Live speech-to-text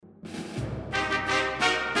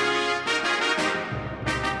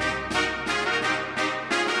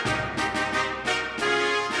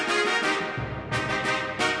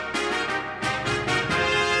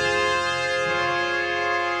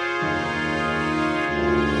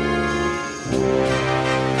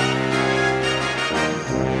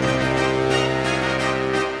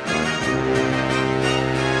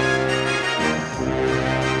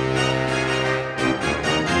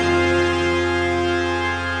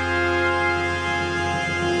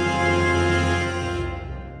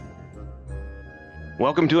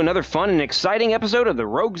Welcome to another fun and exciting episode of The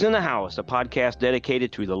Rogues in the House, a podcast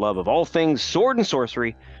dedicated to the love of all things sword and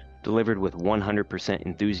sorcery, delivered with 100%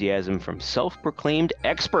 enthusiasm from self-proclaimed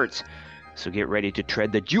experts. So get ready to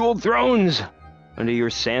tread the jeweled thrones under your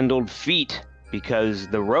sandaled feet, because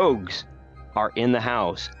the rogues are in the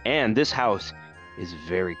house, and this house is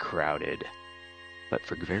very crowded, but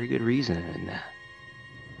for very good reason.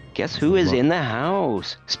 Guess who is in the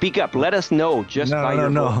house? Speak up. Let us know just by your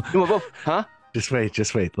voice. Huh? Just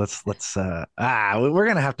wait. Let's we're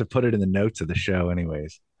gonna have to put it in the notes of the show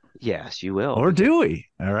anyways. Yes, you will. Or do we?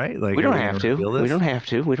 All right. Like we don't have to. We don't have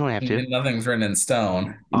to. Nothing's written in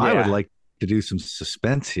stone. I would like to do some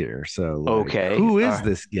suspense here. So okay. Who is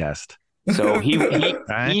this guest? So he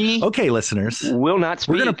okay, listeners. Will not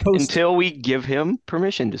speak until we give him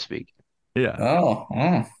permission to speak. Yeah.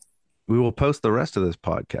 Oh. We will post the rest of this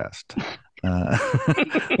podcast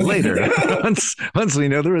later once we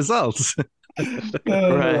know the results.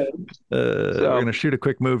 Right. We're gonna shoot a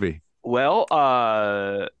quick movie. Well,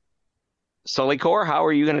 Sully Core, how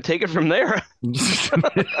are you going to take it from there?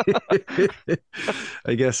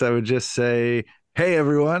 I guess I would just say, hey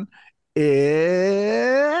everyone, it's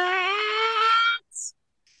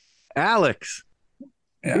Alex.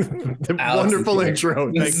 Yeah. Wonderful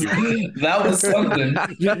intro. Thank you. That was something.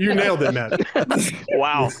 You nailed it, Matt.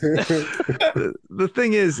 Wow. The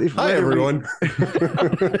thing is, hi everyone.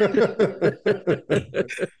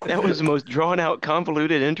 That was the most drawn out,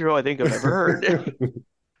 convoluted intro I think I've ever heard.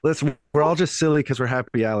 Listen, we're all just silly because we're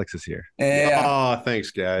happy Alex is here. Yeah. Oh,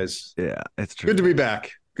 thanks, guys. Yeah, it's true. Good to be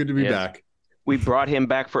back. Back. We brought him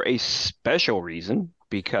back for a special reason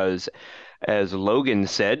because, as Logan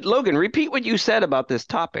said, Logan, repeat what you said about this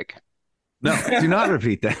topic. No, do not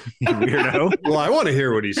repeat that, you weirdo. Well, I want to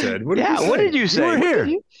hear what he said. What did you say? You were here.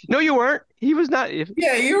 No, you weren't. He was not.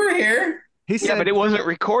 Yeah, you were here. He said, but it wasn't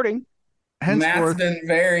recording. Matt's been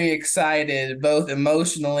very excited, both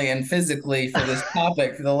emotionally and physically, for this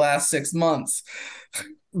topic for the last 6 months.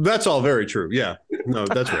 That's all very true. Yeah. No,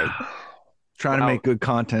 that's right. Trying to make good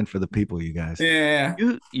content for the people, you guys. Yeah.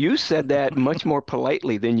 You said that much more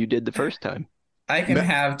politely than you did the first time. I can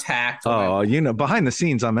have tact. Oh, behind the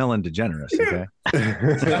scenes, I'm Ellen DeGeneres. Okay.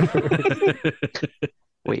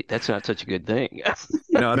 Wait, that's not such a good thing.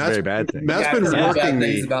 No, it's a very bad thing. Matt's been working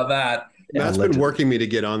me about that. Matt's been working me to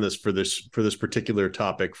get on this for this particular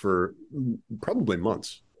topic for probably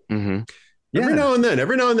months. Mm-hmm. Every now and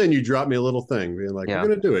then, you drop me a little thing, being like, "We're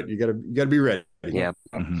gonna do it. You gotta be ready." Yeah.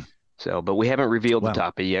 Mm-hmm. So, but we haven't revealed the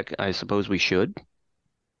topic yet. I suppose we should.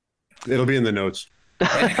 It'll be in the notes.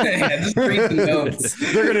 Just read the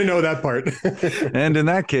notes. They're going to know that part. And in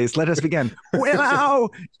that case, let us begin. Willow,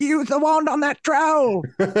 use the wand on that troll.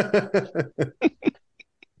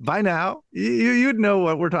 By now, you'd know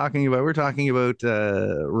what we're talking about. We're talking about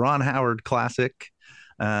Ron Howard classic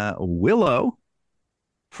Willow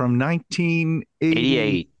from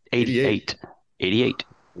 1988. 88.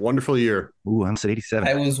 Wonderful year. Ooh, I said 87.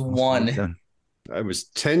 I was 1. I was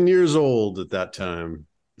 10 years old at that time,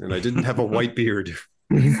 and I didn't have a white beard.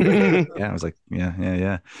 Yeah, I was like,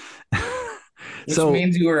 yeah. Which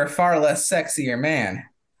means you were a far less sexier man.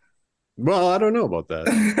 Well, I don't know about that.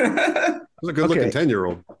 I was a good-looking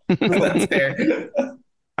 10-year-old. That's fair.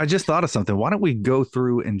 I just thought of something. Why don't we go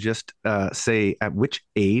through and just say at which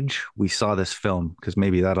age we saw this film? Because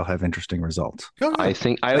maybe that'll have interesting results. I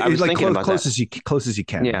think I was thinking about close that. Close as you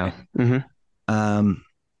can. Yeah. Right? Mm-hmm.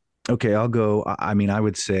 Okay, I'll go. I mean, I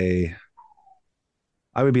would say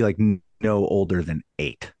I would be like no older than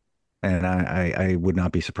 8, and I would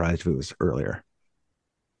not be surprised if it was earlier.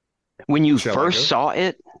 When you first saw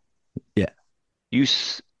it, yeah,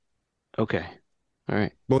 okay. All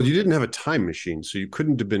right. Well, you didn't have a time machine, so you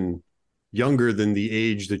couldn't have been younger than the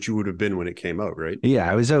age that you would have been when it came out, right? Yeah,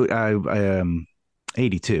 I was out. I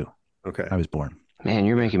 82. Okay, I was born. Man,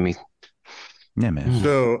 you're making me. Yeah, man.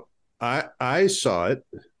 So I saw it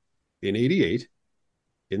in 88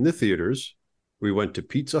 in the theaters. We went to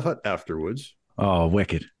Pizza Hut afterwards. Oh,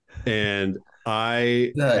 wicked! And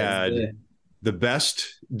I had the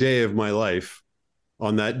best day of my life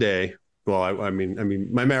on that day. Well, I mean,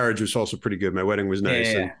 my marriage was also pretty good. My wedding was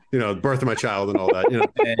nice, and the birth of my child and all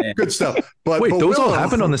that, good stuff. But wait, those all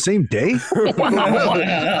happened on the same day? When Willow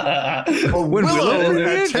at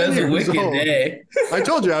 10 years old, day. I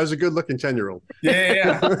told you I was a good-looking 10-year-old.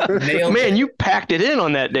 Yeah. Man, you packed it in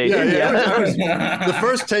on that day, didn't you? The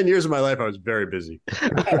first 10 years of my life, I was very busy.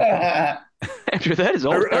 After that is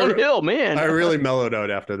all downhill, man. I really mellowed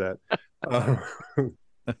out after that.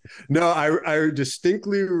 No, I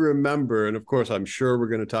distinctly remember, and of course, I'm sure we're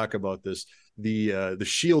going to talk about this, the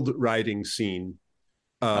shield riding scene.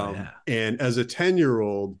 And as a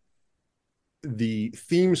 10-year-old, the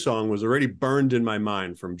theme song was already burned in my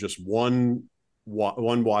mind from just one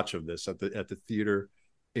watch of this at the theater.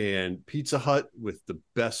 And Pizza Hut with the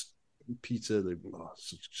best pizza,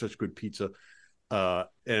 such good pizza. And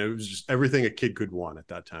it was just everything a kid could want at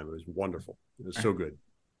that time. It was wonderful. It was so good.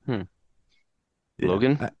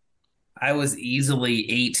 Logan? I was easily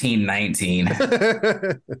 18, 19.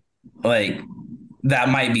 Like, that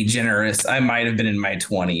might be generous. I might have been in my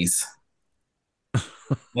 20s.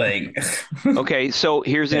 Like, okay, so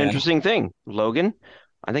here's an interesting thing, Logan.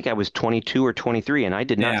 I think I was 22 or 23, and I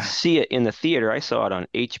did not see it in the theater. I saw it on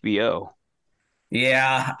HBO.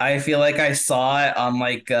 Yeah, I feel like I saw it on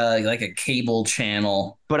like a cable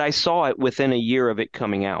channel. But I saw it within a year of it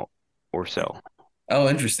coming out or so. Oh,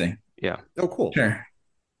 interesting. Yeah. Oh, cool. Sure.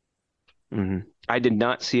 Mm-hmm. I did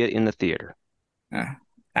not see it in the theater. I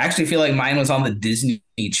actually feel like mine was on the Disney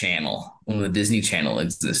Channel when the Disney Channel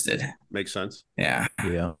existed. Makes sense. Yeah.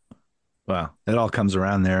 Yeah. Well, it all comes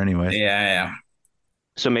around there anyway. Yeah.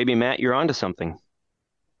 So maybe, Matt, you're onto something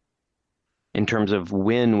in terms of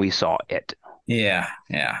when we saw it. Yeah,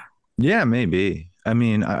 maybe. I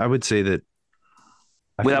mean, I would say that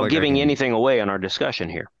without giving anything away on our discussion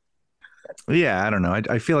here. Yeah, I don't know.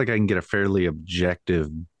 I feel like I can get a fairly objective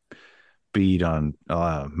beat on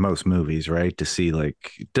most movies, right? To see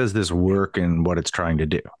like, does this work and what it's trying to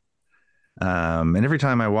do. And every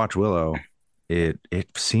time I watch Willow, it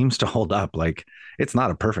seems to hold up. Like, it's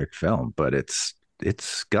not a perfect film, but it's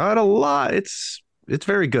got a lot. It's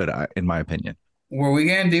very good, in my opinion. Were we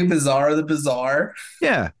gonna do Bizarre the Bizarre?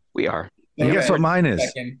 Yeah, we are. And guess what mine is?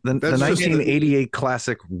 The 1988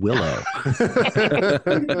 classic Willow.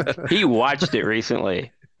 He watched it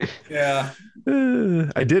recently. Yeah.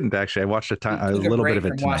 I didn't actually. I watched a little bit of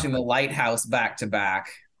it. Watching The Lighthouse back to back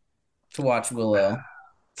to watch Willow.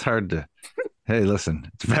 It's hard to. Hey,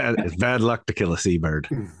 listen, it's bad luck to kill a seabird.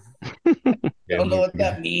 I don't know what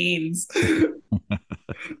that means.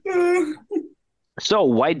 So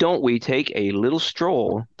why don't we take a little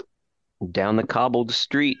stroll down the cobbled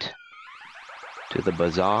street to the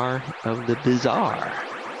Bazaar of the Bizarre?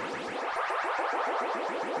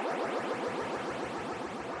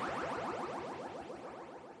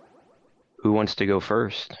 Who wants to go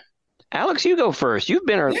first? Alex, you go first. You've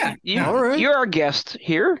been all right. You're our guest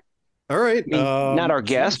here. All right. I mean, not our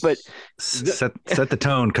guest, but set the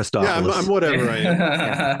tone, Kostopoulos. Yeah, I'm whatever I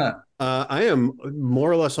am. I am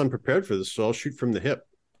more or less unprepared for this, so I'll shoot from the hip.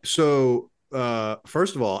 So,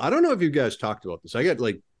 first of all, I don't know if you guys talked about this. I got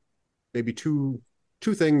like maybe two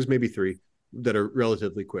things, maybe three that are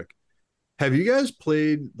relatively quick. Have you guys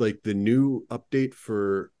played like the new update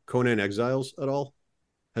for Conan Exiles at all?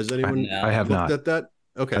 Has anyone I have looked not at that?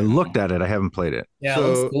 Okay. I looked at it. I haven't played it. Yeah, so, it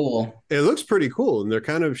looks cool. It looks pretty cool, and they're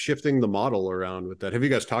kind of shifting the model around with that. Have you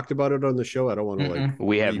guys talked about it on the show? I don't want to like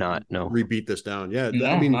we have not. No, rebeat this down. Yeah, no,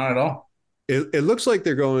 I mean, not at all. It looks like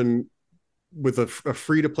they're going with a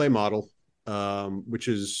free to play model, which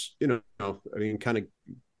is I mean, kind of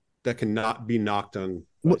that cannot be knocked on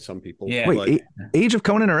by some people. Yeah. Wait, Age of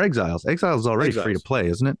Conan or Exiles? Exiles is already free to play,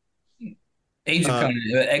 isn't it? Age of Conan,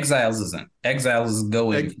 Exiles isn't. Exiles is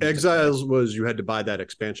going. Exiles was you had to buy that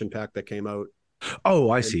expansion pack that came out.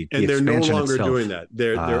 Oh, I see. And they're no longer doing that.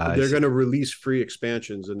 They're going to release free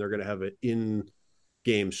expansions, and they're going to have an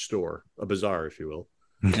in-game store, a bazaar, if you will.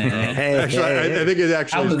 I think it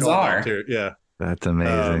actually is bizarre. Yeah, that's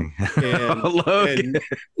amazing.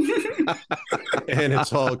 And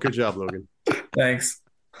it's all good job, Logan. Thanks.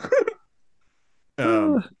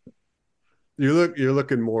 You're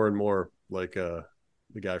looking more and more like the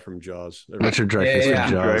guy from Jaws. Richard Dreyfuss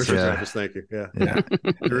from Jaws. Richard Dreyfuss, thank you. Yeah.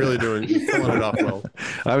 You're really pulling it off well.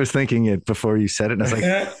 I was thinking it before you said it, and I was like,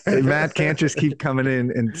 hey, Matt can't just keep coming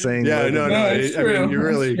in and saying, no. I mean, you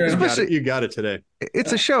really you got it today.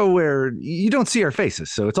 It's a show where you don't see our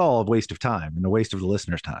faces, so it's all a waste of time and a waste of the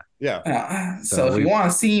listeners' time. Yeah. So if you want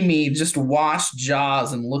to see me, just watch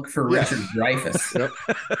Jaws and look for Richard Dreyfuss. Yep.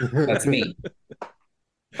 That's me.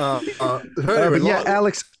 But yeah,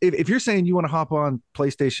 Alex, if you're saying you want to hop on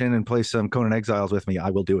PlayStation and play some Conan Exiles with me, I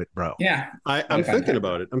will do it, bro. Yeah, I'm thinking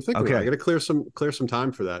about it. I got to clear some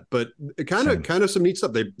time for that. But kind of some neat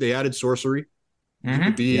stuff. They added sorcery. You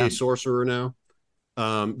could be a sorcerer now.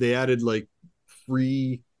 They added like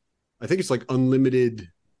free, I think it's like unlimited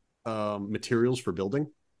materials for building,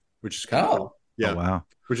 which is kind of cool. Yeah, wow,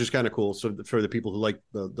 which is kind of cool. So for the people who like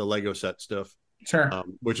the Lego set stuff. Sure.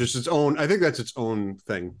 Which is its own. I think that's its own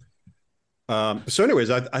thing. So, anyways,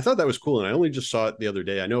 I thought that was cool, and I only just saw it the other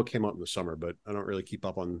day. I know it came out in the summer, but I don't really keep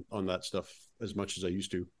up on that stuff as much as I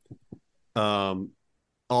used to.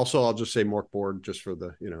 Also, I'll just say Mork Board just for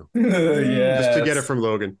the just to get it from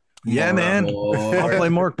Logan. Yeah, man. Morkborg. I'll play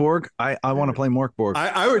Morkborg. I want to play Morkborg.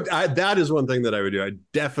 That is one thing that I would do. I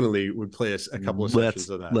definitely would play a couple of sessions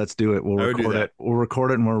of that. Let's do it. We'll record it. We'll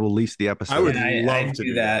record it and we'll release the episode. I would love to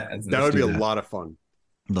do that. That would be a lot of fun.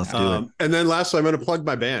 Let's do it. And then lastly, I'm going to plug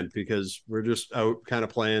my band because we're just out kind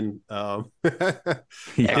of playing.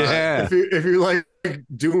 If you like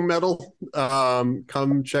doom metal,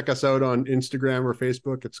 come check us out on Instagram or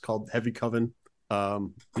Facebook. It's called Heavy Coven.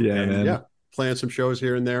 Man. Playing some shows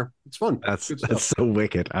here and there. It's fun. That's so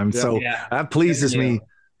wicked. That pleases me.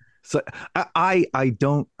 So I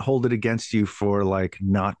don't hold it against you for like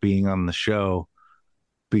not being on the show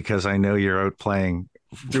because I know you're out playing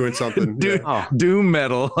doing something doom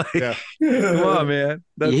metal. Like, come on, man.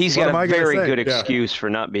 He's got a very good excuse for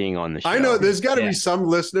not being on the show. I know there's got to be some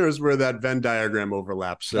listeners where that Venn diagram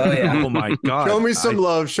overlaps. So. Oh my god! Show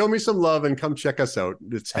me some love, and come check us out.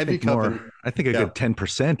 It's Heavy Coven. I think a good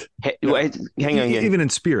 10%. Hang on, even in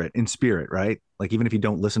spirit, right? Like even if you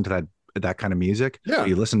don't listen to that kind of music,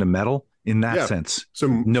 you listen to metal in that sense.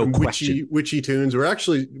 Some question. witchy tunes.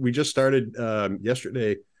 We just started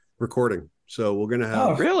yesterday recording. So we're gonna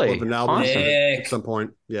have an album at some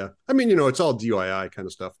point. Yeah, I mean, it's all DIY kind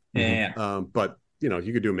of stuff. Yeah. But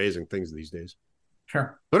you could do amazing things these days.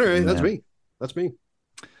 Sure. But anyway, that's me.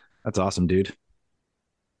 That's awesome, dude.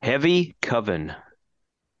 Heavy Coven.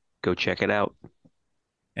 Go check it out.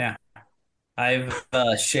 Yeah, I've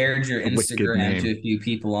shared your Instagram to a few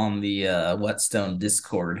people on the Whetstone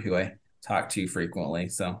Discord who I talk to frequently.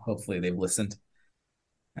 So hopefully they've listened.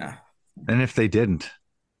 Yeah. And if they didn't.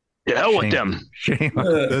 To hell with them. Shame.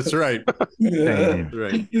 That's right. Shame.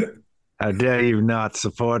 Right. How dare you not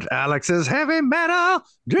support Alex's heavy metal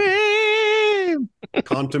dream?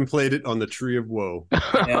 Contemplate it on the tree of woe.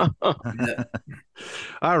 Yeah.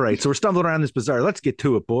 All right, so we're stumbling around this bazaar. Let's get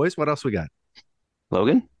to it, boys. What else we got?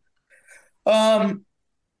 Logan? I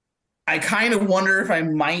kind of wonder if I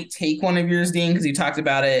might take one of yours, Dean, because you talked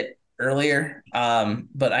about it earlier.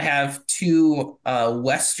 But I have two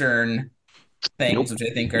Western things, which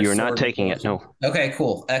I think are you're not taking it. No. Okay,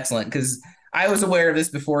 cool. Excellent. Because I was aware of this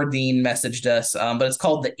before Dean messaged us, but it's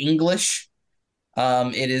called The English.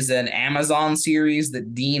 It is an Amazon series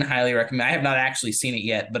that Dean highly recommends. I have not actually seen it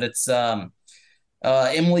yet, but it's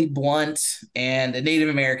Emily Blunt and a Native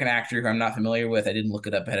American actor who I'm not familiar with. I didn't look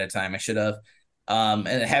it up ahead of time. I should have. And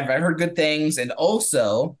I've heard good things. And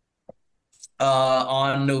also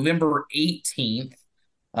on November 18th,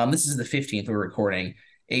 this is the 15th we're recording,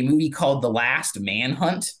 a movie called The Last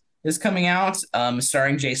Manhunt is coming out,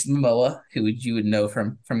 starring Jason Momoa, who you would know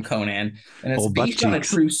from Conan, and it's based on a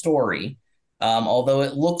true story. Although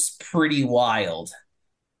it looks pretty wild.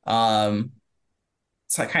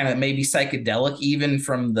 It's like kind of maybe psychedelic even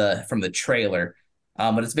from the trailer.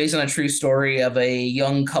 But it's based on a true story of a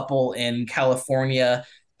young couple in California,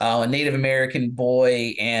 a Native American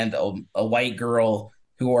boy and a white girl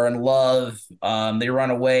who are in love. They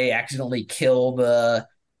run away, accidentally kill the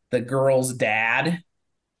girl's dad,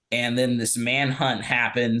 and then this manhunt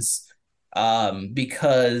happens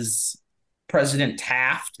because President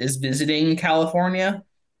Taft is visiting California,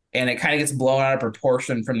 and it kind of gets blown out of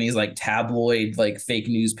proportion from these like tabloid like fake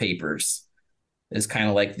newspapers is kind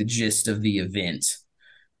of like the gist of the event.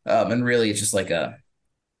 And really it's just like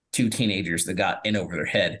two teenagers that got in over their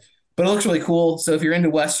head, but it looks really cool. So if you're into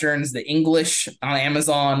Westerns, The English on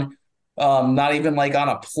Amazon, not even like on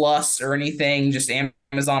a plus or anything, just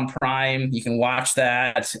Amazon Prime, you can watch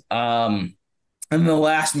that. And The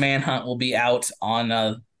Last Manhunt will be out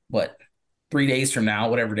on 3 days from now,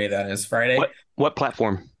 whatever day that is, Friday. What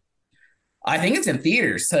platform? I think it's in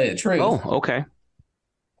theaters, to tell you the truth. Oh, okay.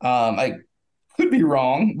 I could be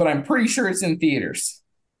wrong, but I'm pretty sure it's in theaters.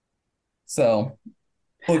 So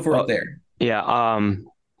look for it there. Yeah.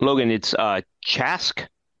 Logan, it's Chask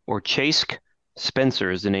or Chask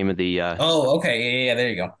Spencer is the name of the. Oh, okay. Yeah. There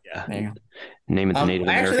you go. Yeah. There you go. Name of the Native American.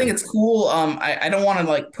 I actually think it's cool. I don't want to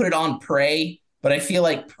like put it on Prey, but I feel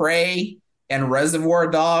like Prey and Reservoir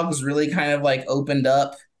Dogs really kind of like opened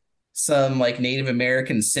up some like Native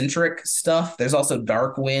American centric stuff. There's also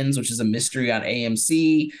Dark Winds, which is a mystery on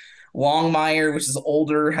AMC. Longmire, which is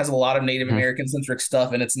older, has a lot of Native American centric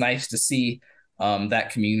stuff, and it's nice to see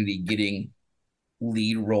that community getting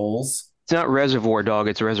lead roles. It's not Reservoir Dog,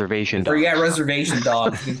 it's Reservation Dog. Or yeah, Reservation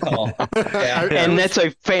Dog. Good call. Yeah. And that's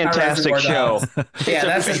a fantastic show. Yeah,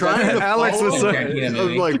 that's a Alex was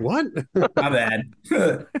like, what? My bad.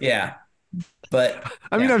 Yeah. But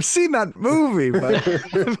I mean, I've seen that movie, but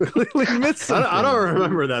I've clearly missed something. I don't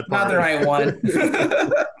remember that part. Not the right one.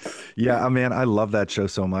 Yeah, man, I love that show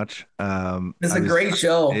so much. It's a great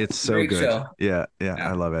show. It's so good. Show. Yeah,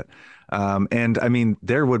 I love it. And I mean,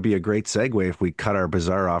 there would be a great segue if we cut our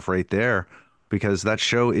Bizarre off right there, because that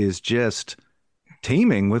show is just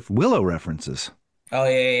teeming with Willow references. Oh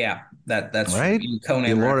yeah. That's true. Right?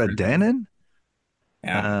 Conan Elora references. Danan.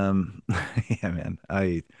 Yeah. Yeah, man.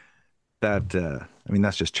 I mean,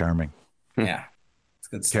 that's just charming. Yeah. It's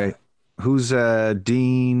good stuff. Okay. Who's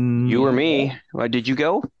Dean? You or me? Why did you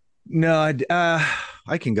go? No,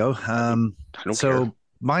 I can go. I don't care.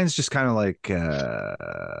 Mine's just kind of like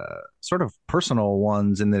sort of personal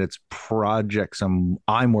ones in that it's projects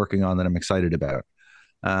I'm working on that I'm excited about.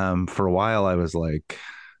 For a while I was like,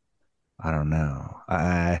 I don't know.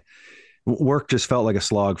 Work just felt like a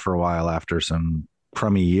slog for a while after some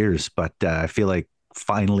crummy years, but I feel like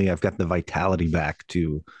finally I've got the vitality back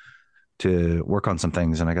to work on some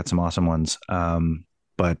things, and I got some awesome ones.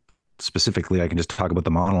 But specifically, I can just talk about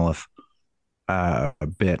the monolith a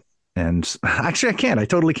bit. And actually, I can't. I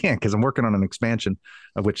totally can't because I'm working on an expansion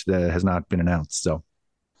of which that has not been announced. So,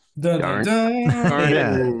 Darn.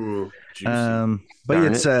 yeah. Ooh, juicy. But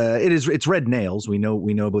Darn it's red nails. We know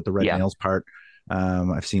about the red Yeah. nails part.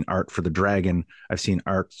 I've seen art for the dragon. I've seen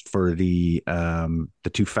art for the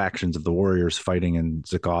two factions of the warriors fighting in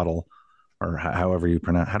Zakotl, or however you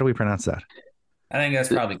pronounce. How do we pronounce that? I think that's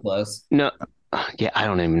probably close. No, yeah, I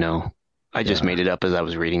don't even know. I just Yeah. made it up as I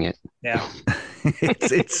was reading it. Yeah. it's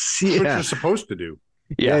That's what yeah. you're supposed to do.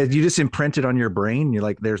 Yeah, Yeah. you just imprint it on your brain. You're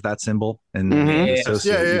like, there's that symbol, and Mhm. you Yeah.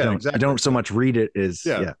 associate it. Yeah, You don't, exactly. you don't so much read it as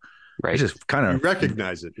Yeah. Right. It's just kind You of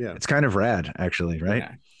recognize it. Yeah. it's kind of rad, actually, right?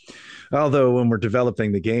 Yeah. Although when we're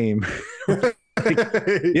developing the game,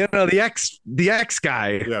 the X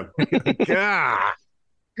guy, Yeah. ah,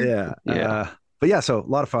 yeah, Yeah. but yeah, so a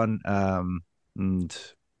lot of fun. And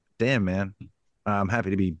damn, man, I'm happy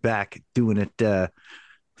to be back doing it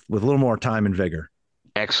with a little more time and vigor.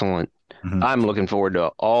 Excellent. Mhm. I'm looking forward to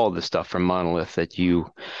all the stuff from Monolith that you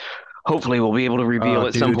hopefully will be able to reveal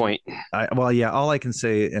at some dude. point. Well, yeah, all I can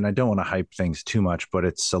say, and I don't want to hype things too much, but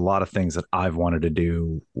it's a lot of things that I've wanted to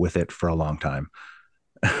do with it for a long time.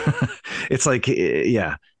 It's like,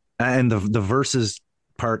 yeah. And the versus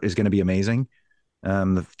part is going to be amazing.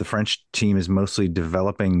 The French team is mostly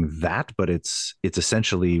developing that, but it's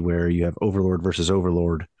essentially where you have Overlord versus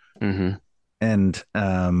Overlord. Hmm. And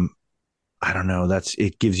I don't know,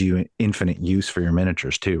 it gives you infinite use for your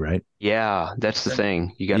miniatures too, right? Yeah, that's the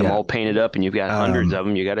thing. You got them Yeah. all painted up and you've got hundreds of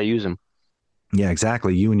them. You got to use them. Yeah,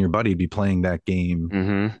 exactly. You and your buddy be playing that game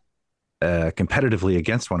Hmm. competitively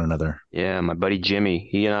against one another. Yeah, my buddy Jimmy,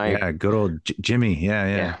 he and I. Yeah, good old Jimmy.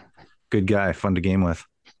 Yeah. Good guy, fun to game with.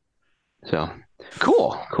 So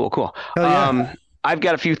cool. Hell yeah. I've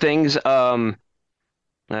got a few things. When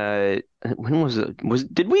was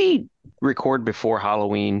it? Did we record before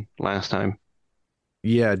Halloween last time?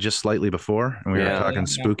 Yeah, just slightly before, and we were Yeah. talking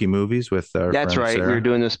spooky movies with our That's friend right. Sarah. We were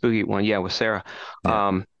doing the spooky one. Yeah, with Sarah.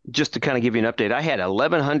 Yeah. Just to kind of give you an update, I had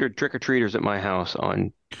 1,100 trick-or-treaters at my house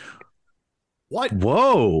on. What?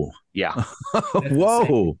 Whoa. Yeah.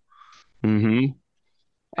 Whoa. Mm-hmm.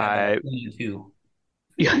 I had 22.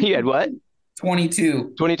 You had what?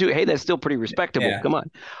 22. 22. Hey, that's still pretty respectable. Yeah. Come on.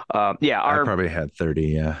 I Our probably had 30.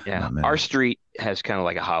 Yeah. Not many. our street has kind of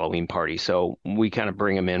like a Halloween party, so we kind of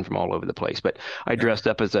bring them in from all over the place. But I dressed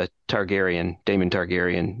up as a Targaryen, Daemon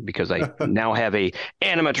Targaryen, because I now have a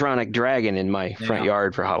animatronic dragon in my front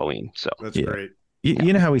yard for Halloween. So That's Yeah. great.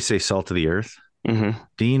 You know how we say salt of the earth? mhm.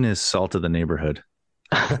 Dean is salt of the neighborhood.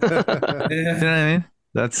 Yeah. You know what I mean?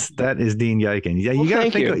 That is Dean Yiken. Yeah, Well, you gotta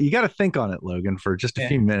thank think. you. You gotta think on it, Logan, for just a Yeah.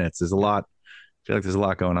 few minutes. There's a lot. I feel like there's a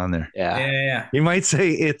lot going on there. Yeah. Yeah. You might say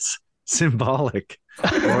it's symbolic, or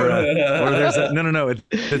there's a, no.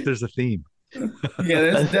 There's a theme. Yeah,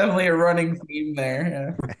 there's definitely a running theme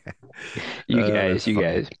there. You That's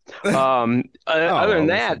guys. funny. Other than listen.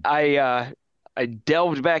 that, I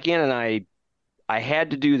delved back in and I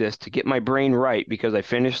had to do this to get my brain right because I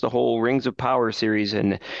finished the whole Rings of Power series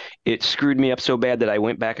and it screwed me up so bad that I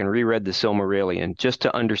went back and reread the Silmarillion just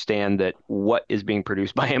to understand that what is being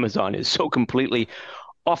produced by Amazon is so completely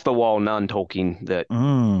off the wall non-Tolkien that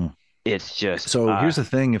Mm. it's just So here's the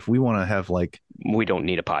thing: if we want to have like we don't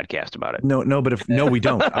need a podcast about it. no, but if no, we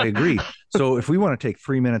don't. I agree. So if we want to take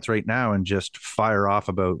 3 minutes right now and just fire off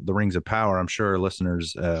about the Rings of Power, I'm sure our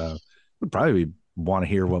listeners would probably want to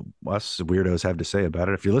hear what us weirdos have to say about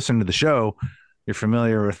it. If you're listening to the show, you're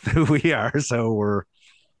familiar with who we are. So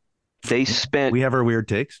They spent we have our weird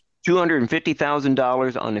takes.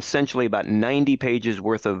 $250,000 on essentially about 90 pages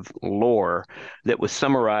worth of lore that was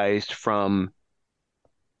summarized from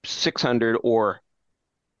 600,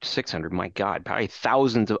 my God, probably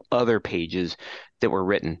thousands of other pages that were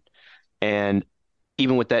written. And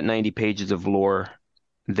even with that 90 pages of lore,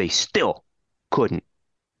 they still couldn't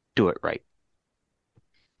do it right.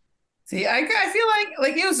 See, I feel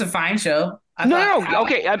like it was a fine show. No,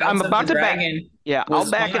 okay. I'm about to back. Yeah, I'll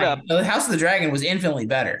back it up. The House of the Dragon was infinitely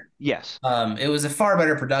better. Yes. It was a far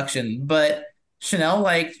better production, but Chanel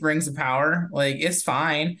liked Rings of Power. Like, it's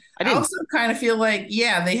fine. I also kind of feel like,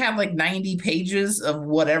 yeah, they have like 90 pages of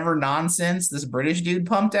whatever nonsense this British dude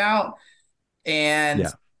pumped out. And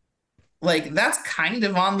like, that's kind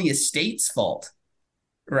of on the estate's fault,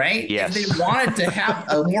 right? Yes. If they wanted to have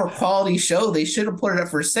a more quality show, they should have put it up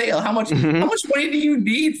for sale. How much money do you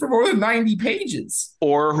need for more than 90 pages?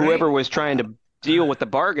 Or whoever was trying to deal with the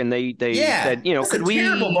bargain, they said, could we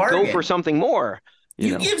go for something more?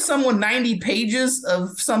 You give someone 90 pages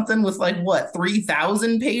of something with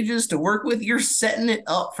 3,000 pages to work with, you're setting it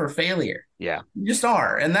up for failure. Yeah. You just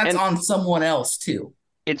are. And that's on someone else too.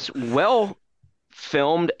 It's well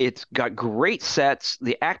filmed. It's got great sets.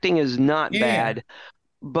 The acting is not bad,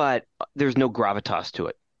 but there's no gravitas to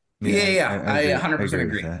it. Yeah. I 100%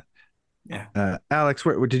 agree. Yeah. Alex,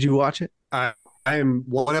 where did you watch it? I am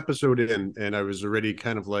one episode in, and I was already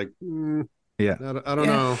kind of like, I don't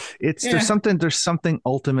know. There's something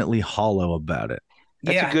ultimately hollow about it.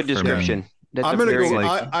 That's a good description. I'm gonna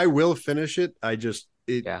go. I will finish it.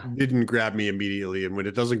 It didn't grab me immediately, and when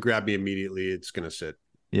it doesn't grab me immediately, it's gonna sit.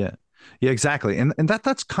 Yeah, exactly. And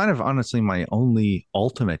that's kind of honestly my only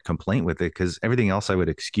ultimate complaint with it, because everything else I would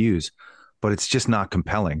excuse, but it's just not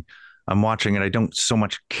compelling. I'm watching it. I don't so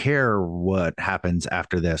much care what happens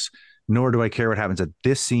after this, nor do I care what happens at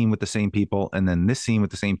this scene with the same people and then this scene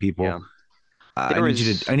with the same people. Yeah. I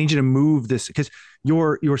need you to move this, because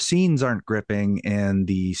your scenes aren't gripping, and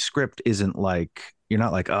the script isn't like, you're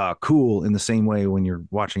not like, cool, in the same way when you're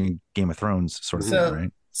watching Game of Thrones sort of thing,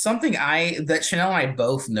 right? Something that Chanel and I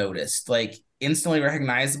both noticed, like instantly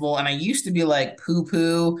recognizable, and I used to be like,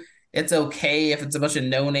 poo, it's okay if it's a bunch of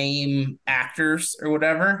no-name actors or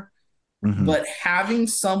whatever. But having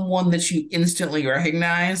someone that you instantly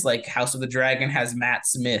recognize, like House of the Dragon has Matt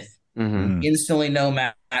Smith. Instantly know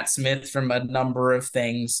Matt Smith from a number of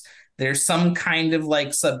things. There's some kind of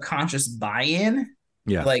like subconscious buy-in.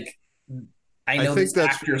 Yeah. Like, I know these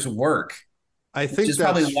actors work. I think that's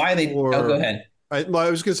probably why they. Go ahead. I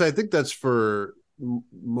was going to say, I think that's for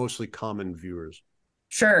mostly common viewers.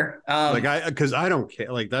 Sure. Because I don't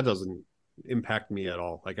care. Like, that doesn't impact me at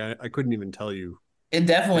all. Like, I couldn't even tell you. It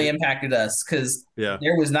definitely impacted us, because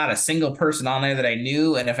there was not a single person on there that I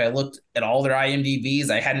knew. And if I looked at all their IMDb's,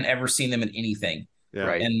 I hadn't ever seen them in anything. Yeah.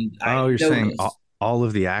 Right. And you're saying all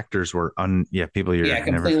of the actors were people you're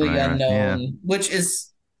completely never unknown, which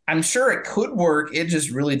is, I'm sure it could work. It just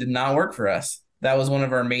really did not work for us. That was one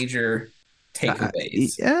of our major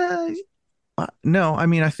takeaways. No, I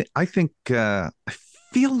mean, I think I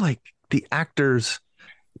feel like the actors,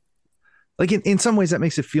 like in some ways that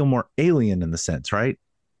makes it feel more alien in the sense, right?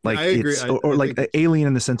 Like I agree. Alien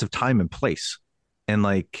in the sense of time and place. And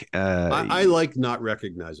like I like not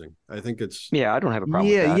recognizing. I think it's I don't have a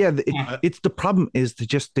problem with that. It's the problem is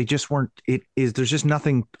they just weren't, there's just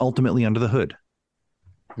nothing ultimately under the hood.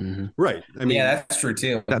 Right. I mean, that's true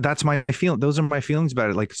too. That's my feeling. Those are my feelings about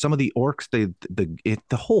it. Like some of the orcs,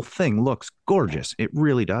 the whole thing looks gorgeous. It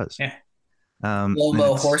really does. Yeah.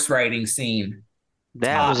 Lobo horse riding scene.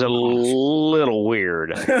 That was a little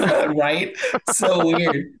weird. Right? So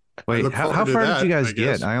weird. Wait, how far did you guys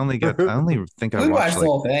get? I only think I watched the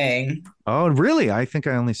whole thing. Oh, really? I think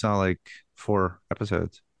I only saw like 4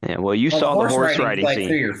 episodes. Yeah, well, you saw the horse riding like scene.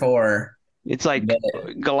 3 or 4. It's like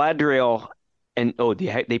Galadriel, and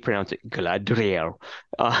they pronounce it Galadriel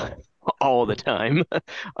all the time.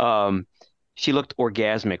 She looked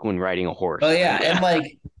orgasmic when riding a horse. Oh yeah, and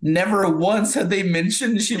like never once had they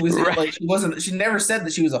mentioned she was like she wasn't. She never said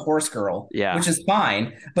that she was a horse girl. Yeah, which is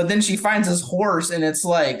fine. But then she finds this horse, and it's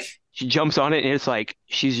like she jumps on it, and it's like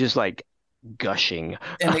she's just like gushing.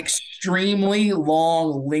 An extremely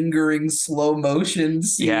long, lingering, slow motion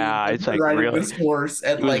scene. Yeah, it's like really this horse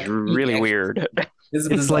and like really weird.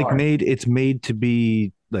 It's like made to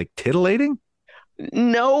be like tittillating.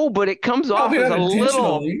 No, but it comes off as a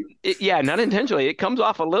little. Not intentionally. It comes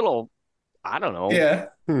off a little. I don't know. Yeah.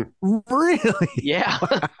 Really? Yeah.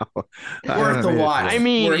 Wow. Worth the watch. I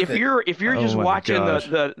mean, if you're just watching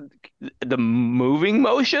the moving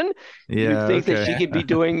motion, you think that she could be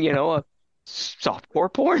doing, a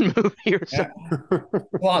softcore porn movie or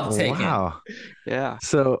something. Wow. Yeah.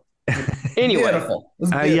 So anyway, beautiful.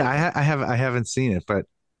 I haven't seen it, but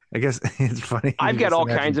I guess it's funny. I've got all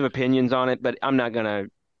kinds of opinions on it, but I'm not gonna,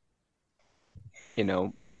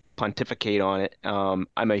 pontificate on it. I'm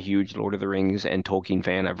a huge Lord of the Rings and Tolkien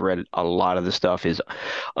fan. I've read a lot of the stuff, his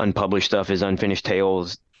unpublished stuff, his unfinished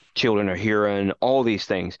tales, Children of Hurin, all these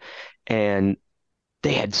things. And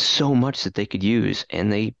they had so much that they could use,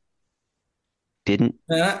 and they didn't.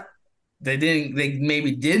 They didn't. They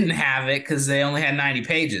maybe didn't have it because they only had 90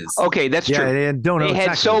 pages. Okay, that's true. They don't know They had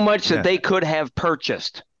exactly. so much that they could have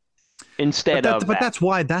purchased instead of that. But that's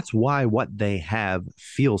why what they have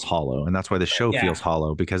feels hollow, and that's why the show feels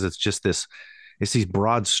hollow, because it's just this. It's these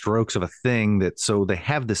broad strokes of a thing that, so they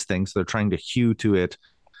have this thing, so they're trying to hew to it,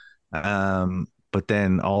 but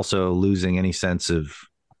then also losing any sense of.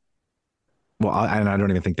 Well, I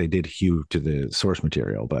don't even think they did hew to the source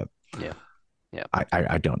material, but yeah,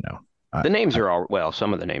 I don't know. The names are all, well,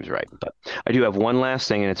 some of the names are right, but I do have one last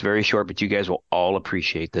thing, and it's very short, but you guys will all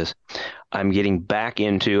appreciate this. I'm getting back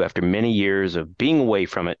into, after many years of being away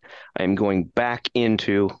from it, I'm going back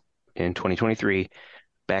into, in 2023,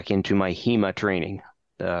 back into my HEMA training.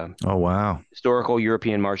 Oh, wow. Historical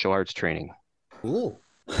European Martial Arts training. Cool.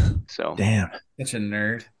 So. Damn. Such a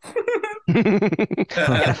nerd.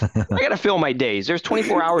 I gotta fill my days. There's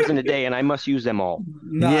 24 hours in a day, and I must use them all.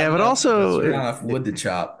 But also not enough wood to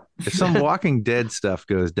chop. If some Walking Dead stuff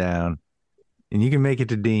goes down, and you can make it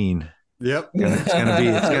to Dean, yep, it's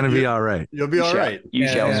gonna be all right. You'll be all right. You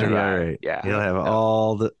shall survive. All right. Yeah, you'll have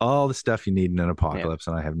all the stuff you need in an apocalypse,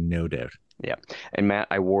 and I have no doubt. Yeah, and Matt,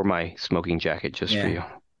 I wore my smoking jacket just for you.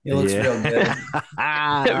 It looks real good.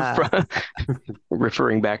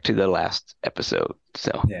 Referring back to the last episode.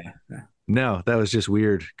 So no, that was just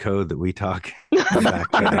weird code that we talk back.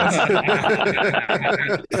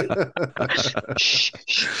 Shh,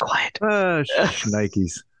 quiet.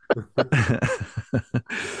 Nikes.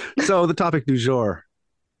 So the topic du jour.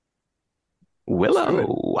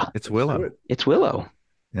 Willow. It's Willow. It's Willow.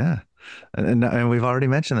 Yeah. And we've already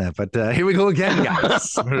mentioned that, but here we go again,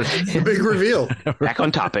 guys. The big reveal. Back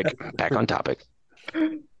on topic.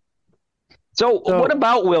 So what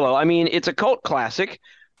about Willow? I mean, it's a cult classic.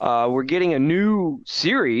 We're getting a new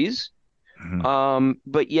series,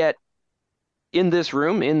 but yet in this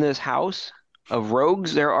room, in this house of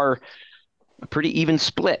rogues, there are a pretty even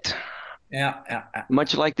split. Yeah.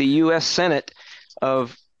 Much like the U.S. Senate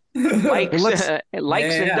of likes,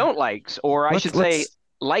 and don't likes, or I should say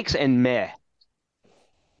likes and meh.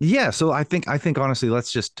 Yeah, so I think honestly,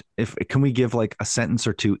 let's just can we give like a sentence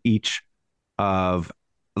or two each of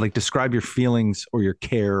like describe your feelings or your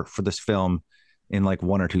care for this film in like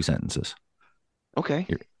one or two sentences. Okay.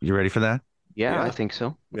 You ready for that? Yeah, I think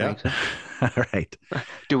so. Yeah. All right.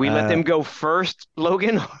 Do we let them go first,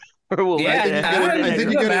 Logan? Or will I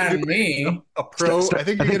think you got to do a pro. I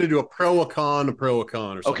think you're going to do a pro, a con,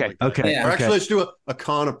 or something. Okay. Like that. Okay. Or actually, let's do a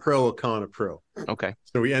con, a pro, a con, a pro. Okay.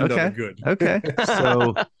 So we end up good. Okay.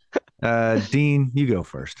 So, Dean, you go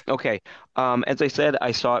first. Okay. As I said,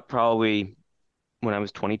 I saw it probably when I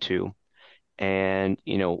was 22, and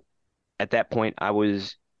at that point, I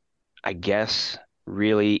was, I guess,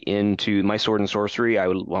 really into my sword and sorcery. I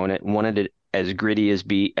wanted it as gritty as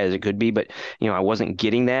it could be, but I wasn't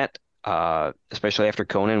getting that. Especially after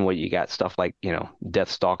Conan, where you got stuff like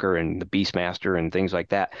Deathstalker and the Beastmaster and things like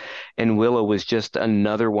that, and Willow was just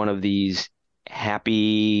another one of these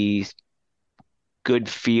happy, good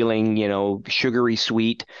feeling, sugary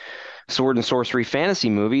sweet sword and sorcery fantasy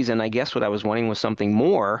movies. And I guess what I was wanting was something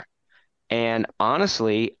more. And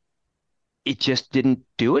honestly, it just didn't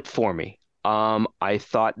do it for me. I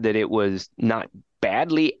thought that it was not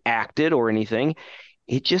badly acted or anything.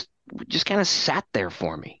 It just kind of sat there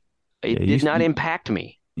for me. It did not impact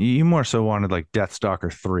me. You more so wanted like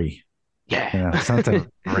Deathstalker 3. Yeah. Something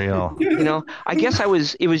real. I guess it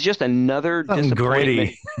was just another disappointment.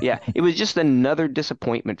 Gritty. Yeah, it was just another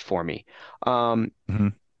disappointment for me. What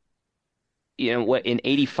in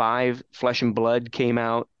 '85, Flesh and Blood came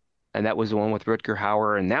out, and that was the one with Rutger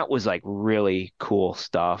Hauer, and that was like really cool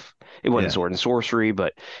stuff. It wasn't sword and sorcery,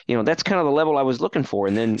 but that's kind of the level I was looking for.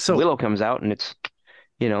 And then Willow comes out, and it's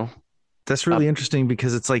that's really interesting,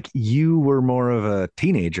 because it's like you were more of a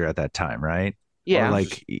teenager at that time, right? Yeah. Or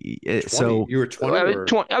like 20. So you were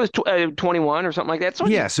 20. I was 21 or something like that. So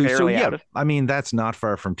yeah. So yeah. I mean, that's not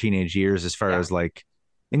far from teenage years as far as like,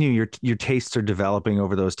 and your tastes are developing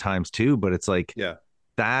over those times too. But it's like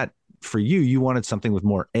that for you wanted something with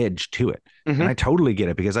more edge to it, and I totally get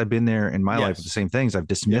it, because I've been there in my life with the same things. I've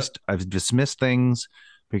dismissed things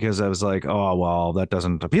because I was like, oh well, that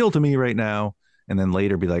doesn't appeal to me right now. And then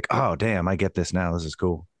later be like, oh, damn, I get this now. This is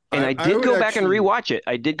cool. And I did go back and rewatch it.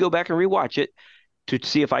 I did go back and rewatch it to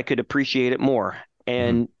see if I could appreciate it more.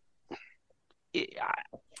 And I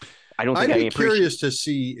don't think I'd be curious to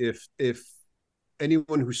see if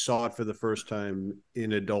anyone who saw it for the first time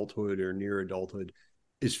in adulthood or near adulthood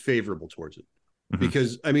is favorable towards it.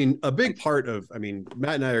 Because, I mean, a big part of,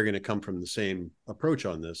 Matt and I are going to come from the same approach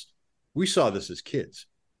on this. We saw this as kids.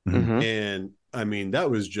 And I mean, that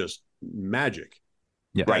was just magic.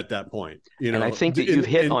 Yeah. At that point, you know, and I think that you've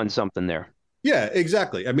hit on something there. Yeah,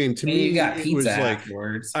 exactly. I mean, to me, you got pizza it was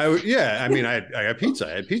afterwards. I mean, I got pizza. I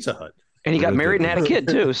had Pizza Hut. And he got married and had a kid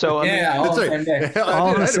too. So all the same day. All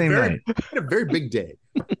on the same night. I had a very big day.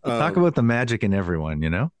 Talk about the magic in everyone, you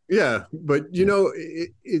know? Yeah, but you know,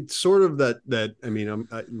 it's sort of that. I mean,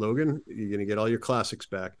 Logan, you're gonna get all your classics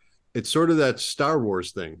back. It's sort of that Star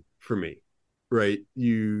Wars thing for me, right?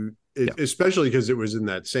 Especially because it was in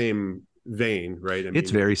that same vein, right? I mean,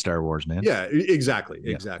 it's very Star Wars, man. Yeah, exactly.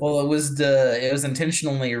 Well, it was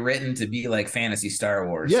intentionally written to be like fantasy Star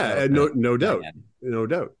Wars. Yeah, so, no doubt,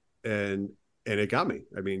 and it got me.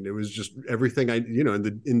 I mean, it was just everything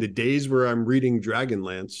in the days where I'm reading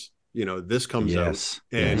Dragonlance, you know, this comes out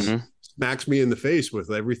and smacks me in the face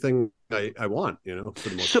with everything I want, you know. For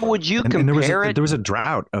the most part. Would you compare it? There was a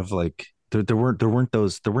drought of like there weren't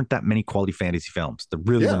that many quality fantasy films. There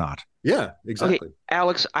really were not. Yeah, exactly. Okay,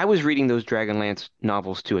 Alex, I was reading those Dragonlance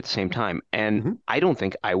novels too at the same time, and I don't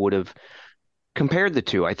think I would have compared the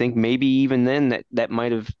two. I think maybe even then that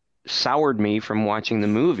might have soured me from watching the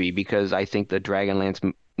movie, because I think the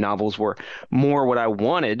Dragonlance novels were more what I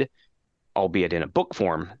wanted, albeit in a book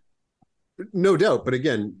form. No doubt, but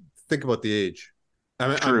again, think about the age.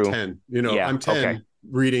 I'm 10. You know, I'm 10. Okay.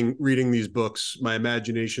 Reading these books, my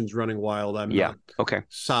imagination's running wild. I'm not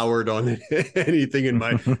soured on anything in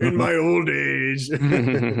my old age.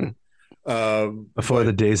 Before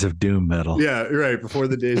the days of doom metal. Yeah, right. Before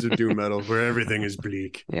the days of doom metal, where everything is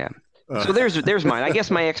bleak. Yeah. So there's mine. I guess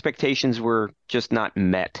my expectations were just not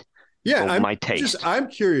met. Yeah, my taste. I'm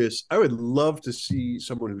curious. I would love to see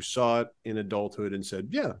someone who saw it in adulthood and said,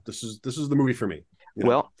 "Yeah, this is the movie for me." You know?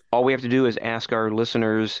 Well, all we have to do is ask our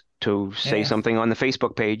listeners to say something on the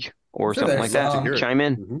Facebook page or something like that. Chime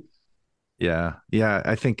in. Mm-hmm. Yeah.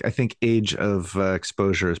 I think age of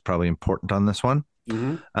exposure is probably important on this one.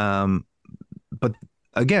 Mm-hmm. But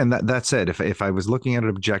again, that said, if I was looking at it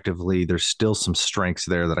objectively, there's still some strengths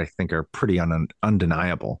there that I think are pretty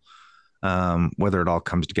undeniable. Whether it all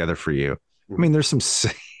comes together for you. I mean, there's some,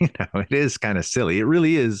 it is kind of silly. It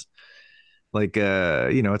really is like,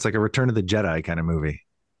 it's like a Return of the Jedi kind of movie.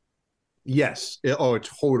 Yes. It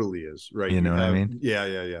totally is. Right. You know what I mean? Yeah.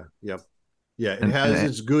 Yep. Yeah. It has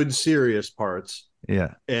its good, serious parts.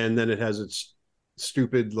 Yeah. And then it has its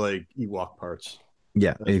stupid, like Ewok parts.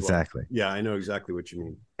 Yeah, exactly. Well. Yeah. I know exactly what you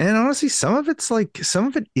mean. And honestly, some of it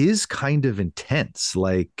is kind of intense.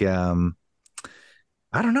 Like, I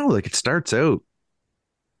don't know, like it starts out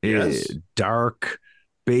dark,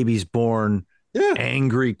 baby's born,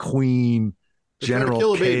 angry queen,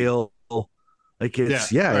 General Kale. Like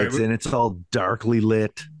it's all darkly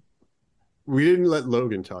lit. We didn't let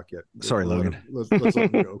Logan talk yet. Sorry, Logan. Let's let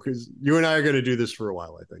him go, because you and I are going to do this for a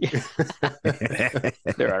while, I think.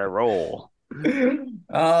 They're on a roll.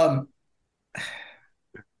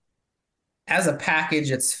 As a package,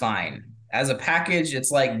 it's fine. As a package, it's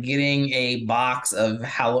like getting a box of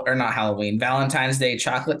Valentine's Day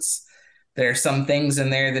chocolates. There are some things in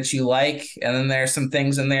there that you like, and then there are some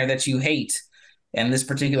things in there that you hate. And this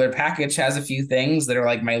particular package has a few things that are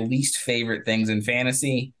like my least favorite things in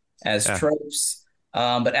fantasy as tropes.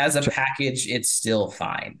 But as a package, it's still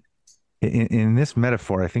fine. In this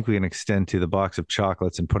metaphor, I think we can extend to the box of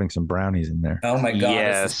chocolates and putting some brownies in there. Oh my God.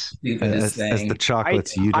 Yes. As the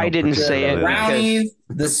chocolates I didn't say it. Brownies,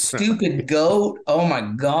 the stupid goat. Oh my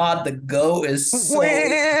God. The goat is so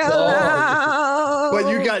dumb. But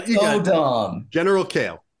you got dumb. General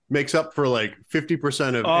Kale makes up for like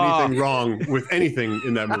 50% of anything wrong with anything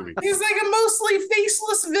in that movie. He's like a mostly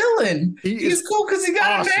faceless villain. He's cool because he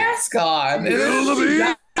got a mask on. He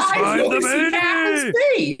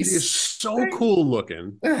is so cool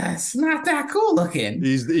looking. It's not that cool looking.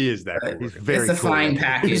 He is that cool. He's very it's a cool fine looking.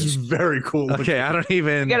 package. He's very cool looking. Okay, I don't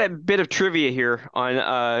even. We got a bit of trivia here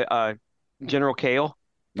on General Kale.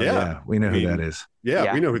 Yeah, we know who that is.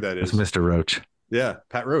 Yeah, we know who that is. It's Mr. Roach. Yeah,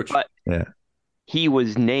 Pat Roach. But he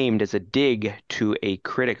was named as a dig to a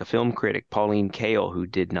film critic, Pauline Kael, who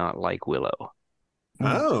did not like Willow.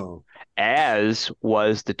 Oh. As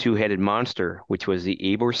was the two-headed monster, which was the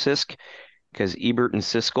Eborsisk, because Ebert and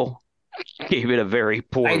Siskel gave it a very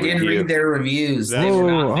poor review. I did read their reviews.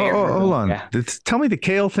 Hold on. Yeah. Tell me the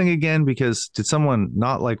Kale thing again, because did someone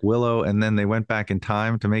not like Willow and then they went back in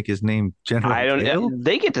time to make his name General Kale?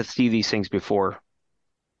 They get to see these things before.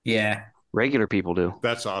 Yeah. Regular people do.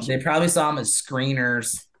 That's awesome. They probably saw him as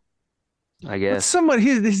screeners. I guess.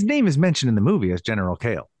 His name is mentioned in the movie as General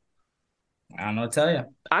Kale. I don't know what to tell you.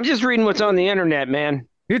 I'm just reading what's on the internet, man.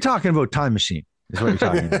 You're talking about Time Machine. Is what you're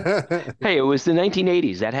talking about. Hey, it was the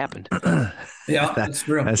 1980s. That happened. Yeah, that's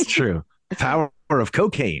true. That's true. Power of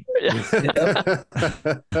cocaine.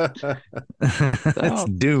 That's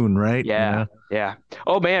Dune, right? Yeah, yeah.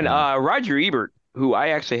 Oh man, Roger Ebert, who I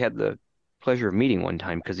actually had the pleasure of meeting one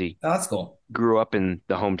time because he that's cool. grew up in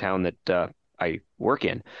the hometown that I work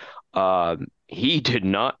in. He did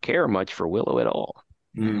not care much for Willow at all.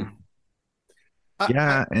 Mm.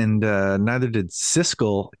 Yeah, and neither did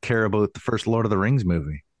Siskel care about the first Lord of the Rings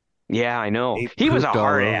movie. Yeah, I know. He He was a pooped all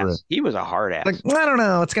hard over ass. it. He was a hard ass. Like, I don't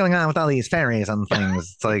know what's going on with all these fairies and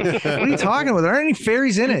things. It's like, what are you talking about? There aren't any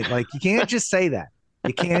fairies in it. Like, you can't just say that.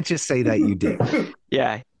 You can't just say that, you did.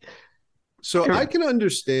 Yeah. So I can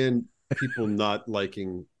understand people not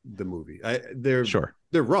liking the movie. They're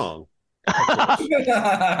wrong,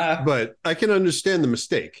 but I can understand the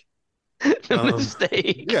mistake.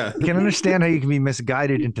 Mistake. Yeah, you can understand how you can be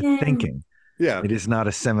misguided into thinking. Yeah, it is not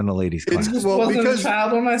a seminal ladies class. I wasn't a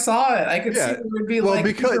child when I saw it. I could see it would be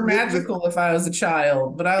super magical if I was a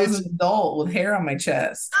child, but I was an adult with hair on my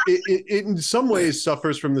chest. It in some ways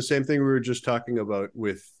suffers from the same thing we were just talking about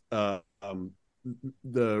with the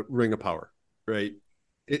Ring of Power, right?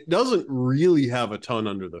 It doesn't really have a ton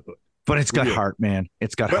under the hood. But it's got heart, man.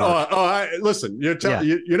 It's got heart. Listen,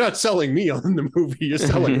 you're not selling me on the movie. You're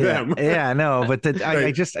selling them. Yeah, no, but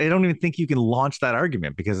I don't even think you can launch that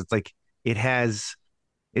argument because it's like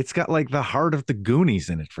it's got like the heart of the Goonies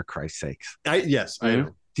in it, for Christ's sakes. I know.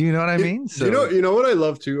 Do you know what I mean? So, you know what I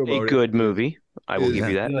love too about a good movie. I will give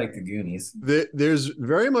you that. I like the Goonies. There's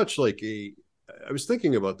very much like I was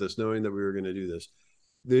thinking about this, knowing that we were going to do this.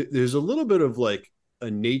 There's a little bit of like a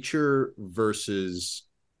nature versus.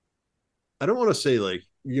 I don't want to say like,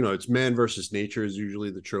 it's man versus nature is usually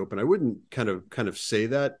the trope. And I wouldn't kind of say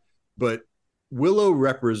that, but Willow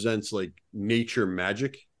represents like nature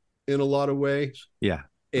magic in a lot of ways. Yeah.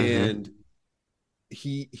 And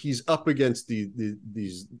he's up against the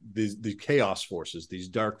chaos forces, these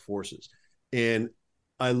dark forces. And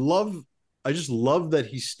I just love that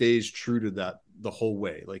he stays true to that the whole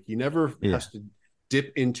way. Like he never has to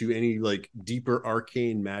dip into any like deeper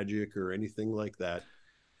arcane magic or anything like that.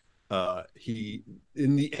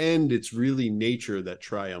 In the end, it's really nature that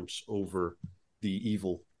triumphs over the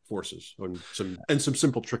evil forces and some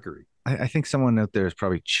simple trickery. I think someone out there is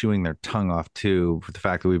probably chewing their tongue off too for the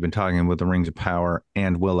fact that we've been talking about the Rings of Power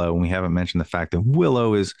and Willow, and we haven't mentioned the fact that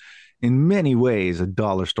Willow is in many ways a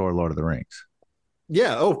dollar store Lord of the Rings.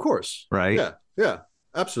 Yeah, of course. Right? Yeah,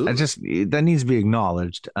 absolutely. That needs to be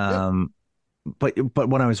acknowledged. But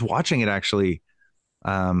when I was watching it, actually,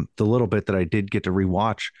 the little bit that I did get to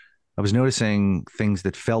rewatch, I was noticing things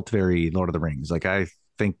that felt very Lord of the Rings. Like I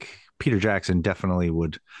think Peter Jackson definitely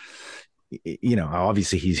would,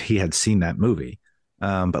 obviously he had seen that movie,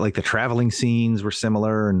 but like the traveling scenes were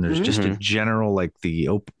similar, and there's just a general like the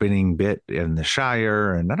opening bit in the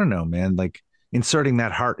Shire, and I don't know, man, like inserting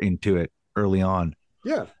that heart into it early on.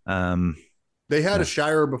 Yeah, they had a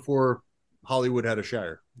Shire before Hollywood had a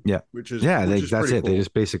Shire. Yeah, that's it. Cool. They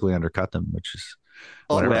just basically undercut them, which is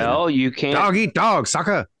whatever. Well, you can't dog eat dog,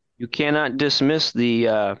 sucker. You cannot dismiss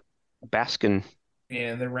the Baskin,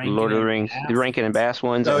 the Rankin Lord of the Rings, the Rankin and Bass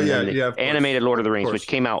ones, the animated Lord of the Rings, which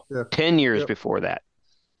came out 10 years before that.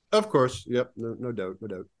 Of course, yep, no doubt.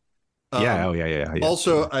 Yeah.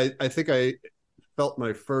 Also, I think I felt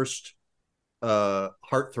my first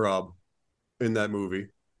heartthrob in that movie,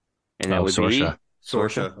 and that was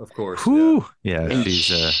Saoirse, of course. Yeah, and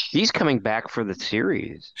she's coming back for the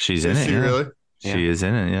series. She's in it. She really? She is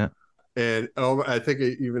in it. Yeah. And I think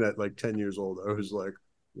even at like 10 years old, I was like,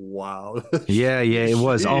 wow. Yeah. It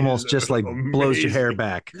was almost just like blows your hair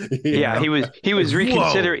back. Yeah, he was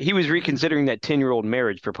reconsidering that 10-year-old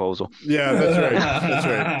marriage proposal. Yeah, that's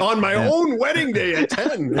right. On my own wedding day at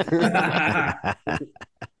 10.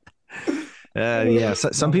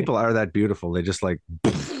 Some people are that beautiful. They just like,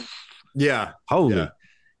 yeah. Holy.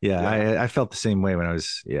 Yeah. I felt the same way when I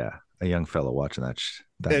was, a young fellow watching that.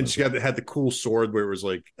 And she had the cool sword where it was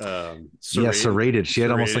like serrated. She had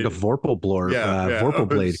almost like a Vorpal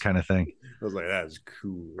blade kind of thing. I was like, that's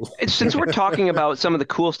cool. Since we're talking about some of the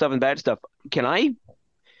cool stuff and bad stuff, can I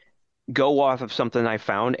go off of something I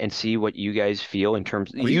found and see what you guys feel in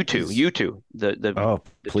terms of you two, the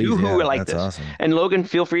please, two who like that's this. Awesome. And Logan,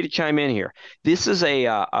 feel free to chime in here. This is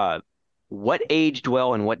a what aged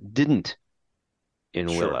well and what didn't in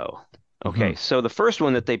Willow. Okay, so the first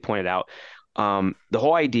one that they pointed out, the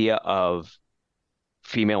whole idea of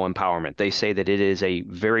female empowerment. They say that it is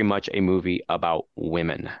very much a movie about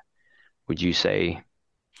women. Would you say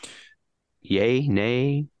yay,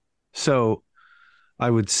 nay? So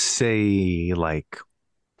I would say like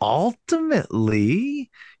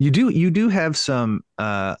ultimately you do have some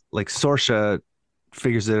like Saoirse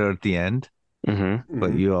figures it out at the end. Mm-hmm.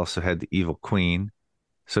 but you also had the evil queen.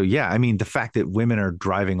 So yeah, I mean, the fact that women are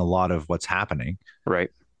driving a lot of what's happening. Right.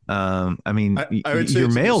 I mean, I would say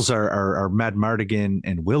your males are Madmartigan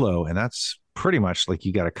and Willow, and that's pretty much like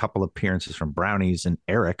you got a couple appearances from Brownies and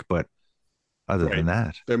Eric, but other than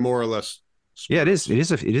that, they're more or less. Yeah, it is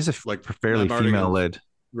a like fairly female led.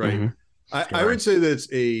 Right. Mm-hmm. I would say that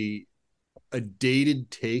it's a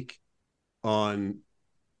dated take on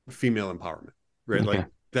female empowerment. Right. Okay. Like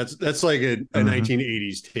that's like a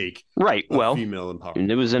 1980s take. Right. Well, female empowerment.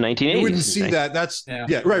 It was in 1980s. You wouldn't see that. That's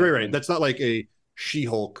right. That's not like a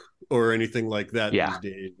She-Hulk or anything like that these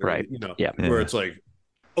days. Right. Where it's like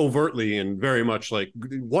overtly and very much like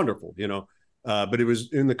wonderful, but it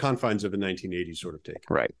was in the confines of a 1980s sort of take.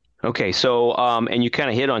 Right. Okay. So, and you kind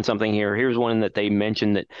of hit on something here. Here's one that they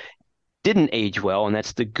mentioned that didn't age well, and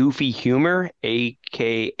that's the goofy humor,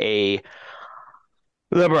 AKA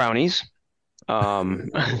the Brownies.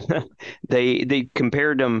 They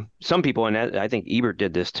compared them, some people, and I think Ebert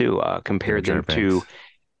did this too, compared them to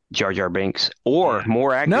Jar Jar Binks, or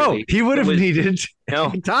more accurately, no, he would have needed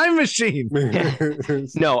a time machine.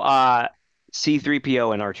 No,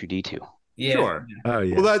 C-3PO and R2-D2. Yeah. Sure. Oh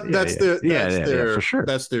yeah. Well, that's their for sure.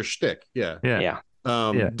 That's their shtick. Yeah.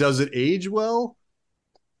 Does it age well?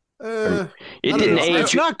 It didn't age.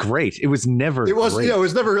 It's not great. It was never. It was. Great. Yeah, it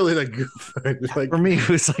was never really that good. Like, for me,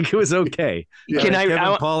 it was okay. Yeah. Can Kevin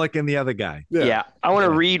Pollak and the other guy. Yeah. I want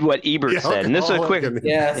to read what Ebert said, and this is a quick.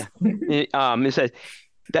 Yeah. It says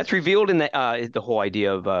that's revealed in the whole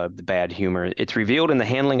idea of the bad humor. It's revealed in the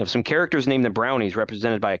handling of some characters named the Brownies,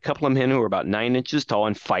 represented by a couple of men who are about 9 inches tall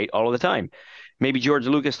and fight all of the time. Maybe George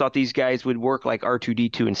Lucas thought these guys would work like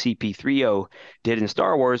R2-D2 and CP3O did in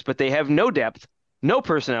Star Wars, but they have no depth, no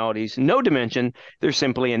personalities, no dimension. They're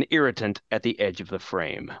simply an irritant at the edge of the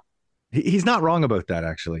frame. He's not wrong about that,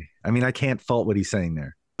 actually. I mean, I can't fault what he's saying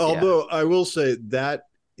there. Although I will say that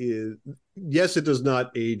is, yes, it does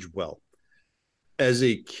not age well. As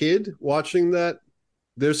a kid watching that,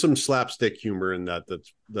 there's some slapstick humor in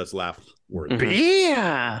that's laugh worthy.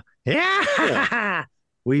 Yeah.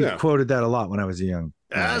 We quoted that a lot when I was young.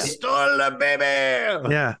 I stole the baby.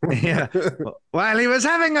 Yeah. While he was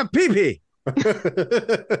having a pee-pee.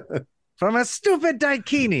 From a stupid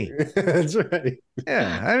daikini. That's right.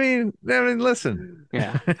 Yeah, I mean, listen.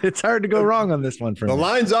 Yeah, it's hard to go wrong on this one. For the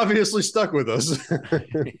line's obviously stuck with us.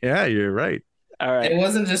 Yeah, you're right. All right. It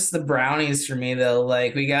wasn't just the Brownies for me though.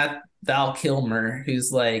 Like we got Val Kilmer,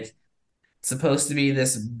 who's like supposed to be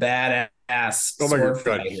this badass sword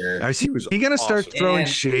fighter. Is he gonna start throwing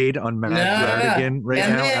shade on Madmartigan right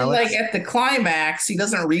now, then, Alex? like at the climax, he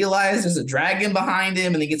doesn't realize there's a dragon behind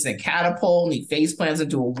him, and he gets in a catapult, and he face plants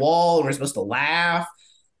into a wall, and we're supposed to laugh.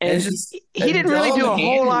 And it's just he didn't really do a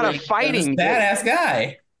whole lot of fighting. Badass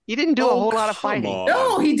guy. He didn't do a whole lot of fighting.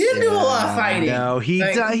 No, he didn't do a lot of fighting. No, he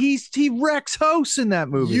wrecks hosts in that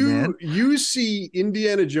movie, man. You see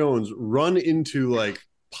Indiana Jones run into like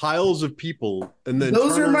piles of people, and then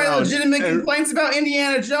those are my legitimate complaints about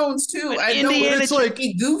Indiana Jones too. I know it's like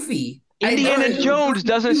goofy. Indiana Jones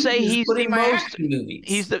doesn't say he's the most.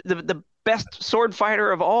 He's the best sword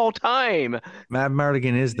fighter of all time.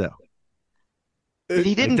 Madmartigan is though.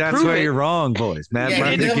 He didn't. That's where you're wrong, boys.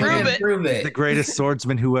 Madmartigan is the greatest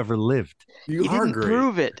swordsman who ever lived. You are great.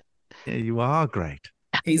 Prove it. Yeah, you are great.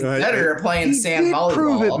 He's better at playing Sam volleyball.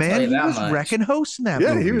 Prove it, man. He was wrecking hosts in that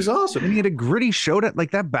movie. Yeah, he was awesome. And he had a gritty showdown,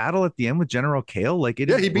 like that battle at the end with General Kale. Like he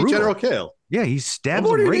beat General Kale. Yeah, he stabs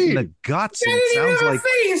him right in the guts. And it sounds like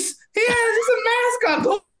face. He had just a mask on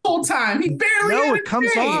the whole time. He barely. It comes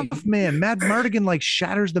off, man. Madmartigan like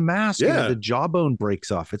shatters the mask. Yeah, and the jawbone breaks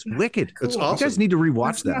off. It's wicked. It's awesome. You guys need to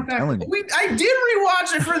rewatch that. I'm telling you. I did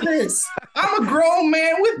rewatch it for this. I'm a grown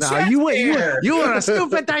man with chest hair. You are a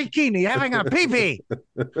stupid daikini having a pee-pee.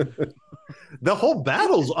 The whole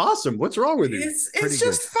battle's awesome. What's wrong with you? It's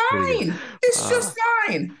just fine. It's just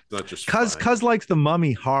fine. Not just Cuz likes the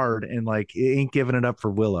Mummy hard and like it ain't giving it up for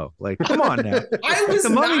Willow. Like, come on now. I was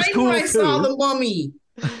 9 cool when I saw the Mummy.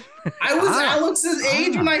 I was Alex's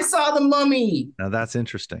age when I saw the Mummy. Now that's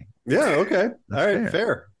interesting. Yeah. Okay. All right.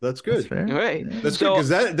 Fair. That's good. That's fair. Right. That's good because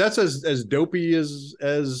that's as dopey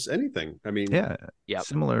as anything. I mean, yeah.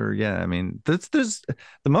 Similar. Yeah. I mean, there's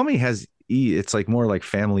the Mummy has it's like more like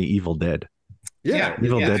family Evil Dead. Yeah.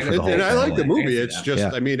 Evil Dead for the whole and I like the movie. It's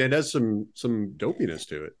just, I mean, it has some dopiness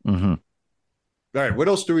to it. Mm-hmm. All right, what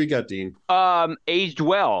else do we got, Dean? Aged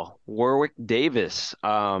well, Warwick Davis.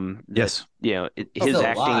 Yes, his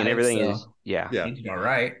acting and everything is all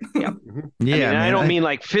right. Yeah, I don't mean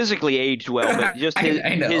like physically aged well, but just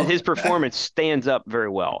his performance stands up very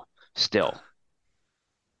well still.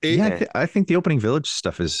 I think the opening village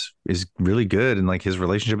stuff is really good, and like his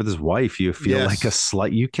relationship with his wife, you feel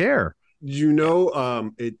like you care.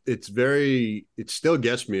 It still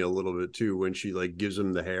gets me a little bit too when she like gives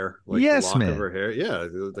him the hair, like the lock of her hair. Yeah,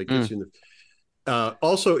 like gets you in the,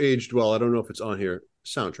 also aged well. I don't know if it's on here.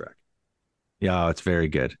 Soundtrack. Yeah, it's very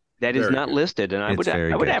good. That is not listed, and I would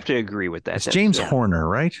have to agree with that. It's James Horner,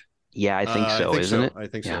 right? Yeah, I think so, isn't it? I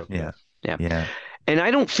think so. Yeah. And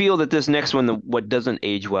I don't feel that this next one, what doesn't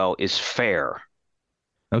age well, is fair.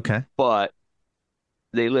 Okay. But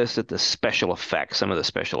they listed the special effects. Some of the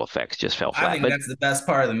special effects just fell flat. I think that's the best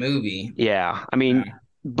part of the movie. Yeah. I mean,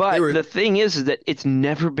 but the thing is that it's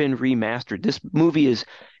never been remastered. This movie is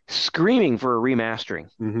screaming for a remastering.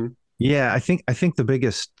 Mm-hmm. Yeah, I think the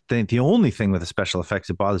biggest thing, the only thing with the special effects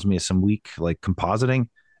that bothers me is some weak like compositing,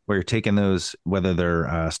 where you're taking those, whether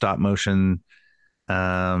they're stop motion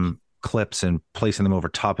clips and placing them over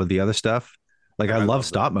top of the other stuff. Like I love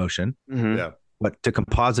stop motion, but to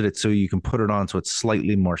composite it so you can put it on so it's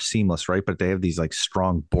slightly more seamless, right? But they have these like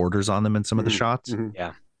strong borders on them in some of the shots. Mm-hmm.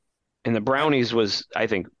 Yeah, and the Brownies was, I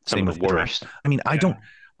think, some of the worst. I mean,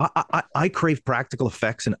 I crave practical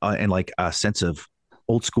effects and like a sense of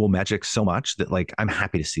old school magic so much that like I'm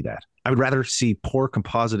happy to see that. I would rather see poor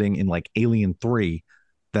compositing in like Alien 3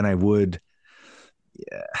 than I would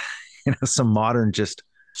some modern just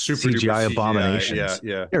super CGI abominations.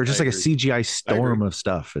 Or just like a CGI storm of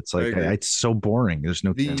stuff. It's like it's so boring. There's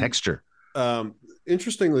no texture.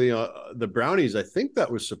 Interestingly, the Brownies, I think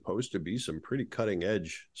that was supposed to be some pretty cutting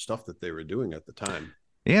edge stuff that they were doing at the time.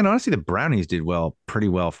 Yeah, and honestly, the Brownies did pretty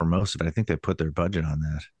well for most of it. I think they put their budget on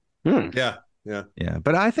that. Yeah.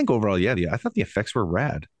 But I think overall, I thought the effects were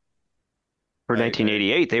rad. For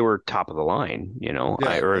 1988, they were top of the line,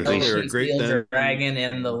 or at least the Steel Dragon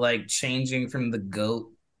and the like changing from the goat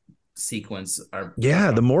sequence are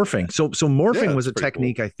the morphing. So morphing was a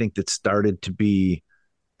technique cool. I think that started to be,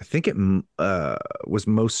 I think it was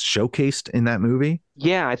most showcased in that movie.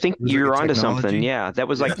 Yeah, I think you're onto something. Yeah, that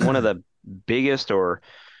was like one of the biggest or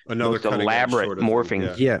most elaborate sort of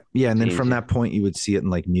morphing. Yeah, and then from that point you would see it in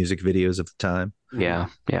like music videos of the time. Yeah.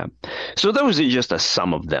 So those are just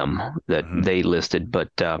some of them that they listed, but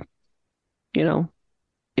it's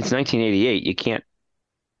 1988. You can't.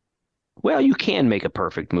 Well, you can make a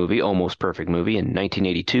perfect movie, almost perfect movie. In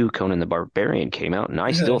 1982, Conan the Barbarian came out, and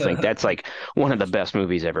I still think that's like one of the best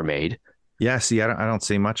movies ever made. Yeah, see, I don't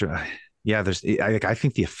see much of. Yeah, I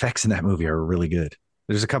think the effects in that movie are really good.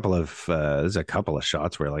 There's a couple of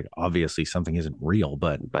shots where like obviously something isn't real,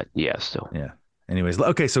 but yeah, still. Yeah. Anyways,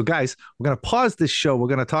 okay, so guys, we're gonna pause this show. We're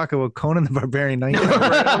gonna talk about Conan the Barbarian.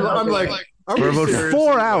 I'm like, for about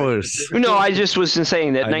 4 hours. No, I just was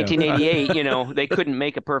saying that 1988. They couldn't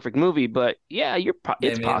make a perfect movie, but yeah,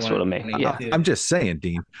 it's possible to make. Yeah, I'm just saying,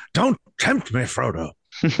 Dean. Don't tempt me, Frodo.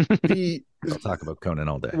 I'll talk about Conan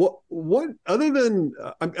all day. What other than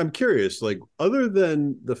I'm curious, like other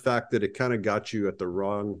than the fact that it kind of got you at the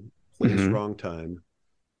wrong place, wrong time,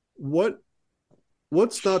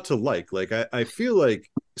 what's not to like? Like I feel like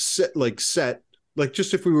set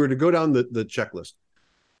just if we were to go down the checklist,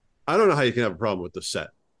 I don't know how you can have a problem with the set.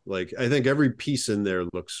 Like I think every piece in there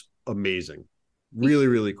looks amazing, really,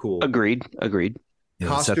 really cool. Agreed. Yeah,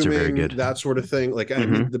 costuming, sets are very good. That sort of thing. Like I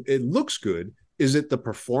mean, it looks good. Is it the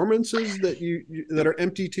performances that are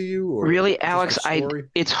empty to you? Or really, Alex,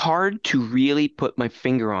 it's hard to really put my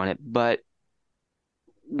finger on it, but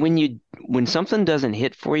when something doesn't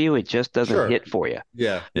hit for you, it just doesn't hit for you.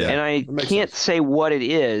 Yeah. And I can't say what it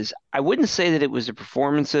is. I wouldn't say that it was the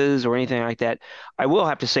performances or anything like that. I will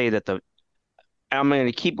have to say that I'm going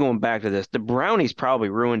to keep going back to this. The Brownies probably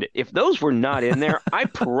ruined it. If those were not in there, I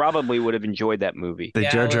probably would have enjoyed that movie. The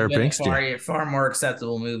Jar Jar Binks far more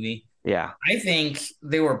acceptable movie. Yeah. I think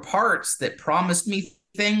there were parts that promised me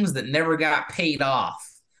things that never got paid off.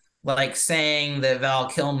 Like saying that Val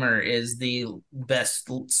Kilmer is the best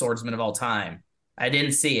swordsman of all time. I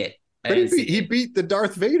didn't see it. He beat the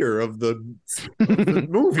Darth Vader of the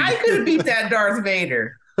movie. I could have beat that Darth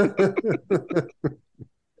Vader.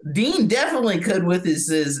 Dean definitely could with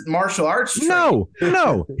his martial arts training.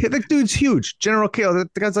 No. The dude's huge. General Kale, the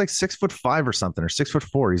guy's like 6'5" or something, or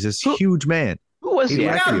 6'4". He's this huge man. Who was he? He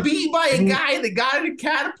got beat by a guy that got in a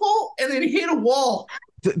catapult and then hit a wall.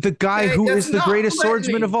 The guy who is the greatest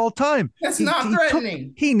swordsman of all time. That's not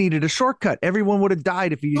threatening. He needed a shortcut. Everyone would have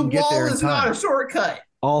died if he didn't get there in time. The wall is not a shortcut.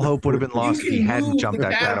 All hope would have been lost if he hadn't jumped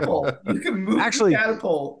that catapult. You can move the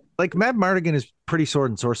catapult. Like Matt Mardigan is pretty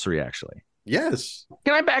sword and sorcery, actually. Yes.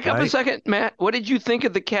 Can I back up a second, Matt? What did you think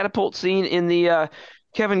of the catapult scene in the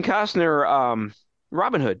Kevin Costner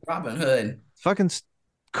Robin Hood? Robin Hood. Fucking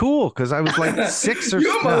cool because I was like 6 or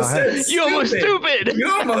You almost said You almost stupid. You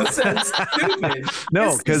almost said stupid. no,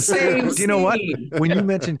 It's the because same you know what? scene. When you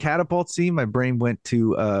mentioned catapult scene, my brain went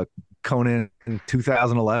to Conan in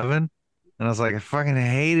 2011, and I was like, I fucking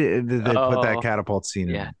hated that they put that catapult scene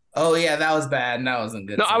in. Yeah. Oh yeah, that was bad. And that wasn't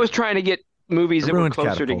good. No, I was trying to get movies that were ruined closer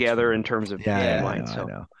catapult together scene. in terms of Yeah, timeline. I So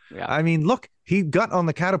know. yeah. I mean, look, he got on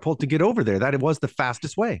the catapult to get over there. That it was the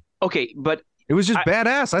fastest way. Okay, but It was just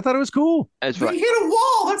badass. I thought it was cool. that's He right. hit a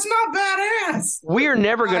wall. That's not badass. We are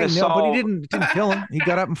never going I to know, solve. but he didn't kill him. He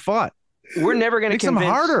got up and fought. We're never going to Makes him convince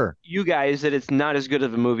harder. you guys that it's not as good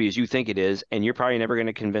of a movie as you think it is, and you're probably never going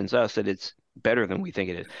to convince us that it's better than we think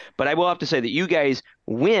it is. But I will have to say that you guys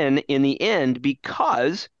win in the end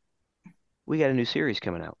because we got a new series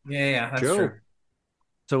coming out. Yeah, that's Joe. true.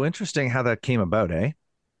 So interesting how that came about, eh?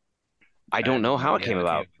 I don't know how it came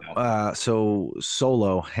about. So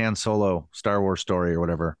Han Solo, Star Wars story or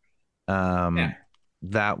whatever.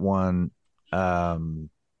 That one,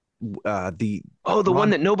 the one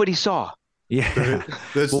that nobody saw. Yeah,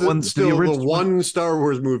 That's still the one Star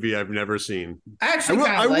Wars movie I've never seen. Actually,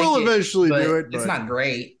 I will eventually do it. It's not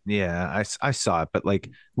great. Yeah, I saw it, but like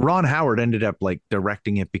Ron Howard ended up like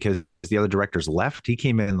directing it because the other directors left. He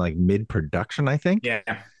came in like mid-production, I think.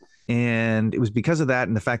 Yeah. And it was because of that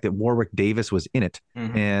and the fact that Warwick Davis was in it.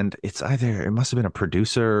 Mhm. And it must have been a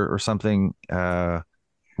producer or something. One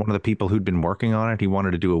of the people who'd been working on it, he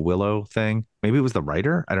wanted to do a Willow thing. Maybe it was the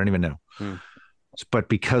writer. I don't even know. But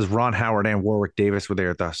because Ron Howard and Warwick Davis were there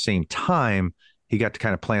at the same time, he got to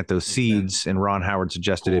kind of plant those seeds. And Ron Howard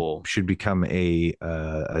suggested it should become a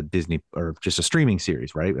Disney or just a streaming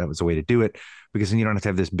series, right? That was the way to do it, because then you don't have to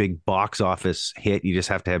have this big box office hit. You just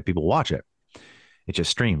have to have people watch it. It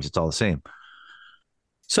just streams. It's all the same.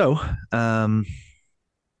 So,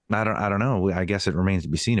 I don't know. I guess it remains to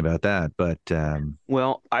be seen about that. But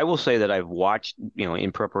well, I will say that I've watched,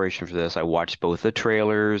 in preparation for this, I watched both the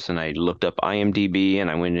trailers and I looked up IMDb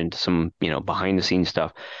and I went into some, behind the scenes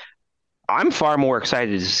stuff. I'm far more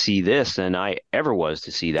excited to see this than I ever was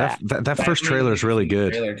to see that. That first trailer is really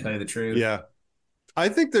good. Trailer, to tell you the truth. Yeah. I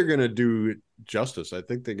think they're going to do it justice. I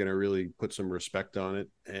think they're going to really put some respect on it.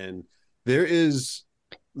 And there is,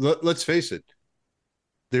 let's face it,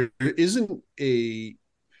 there isn't a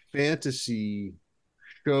fantasy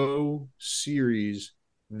show series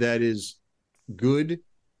that is good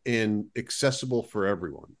and accessible for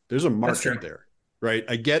everyone. There's a market there, right?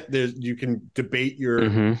 I get there. You can debate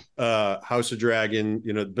your House of Dragon,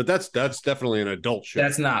 but that's definitely an adult show.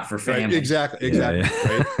 That's not for family. Right? Exactly. Yeah.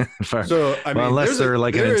 Right? So I mean, unless they're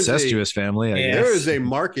like an incestuous family, I guess. There is a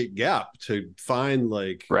market gap to find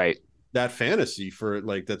that fantasy for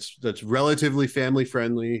that's relatively family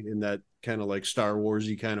friendly in that kind of like Star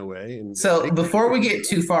Warsy kind of way. And so before we get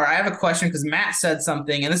too far, I have a question because Matt said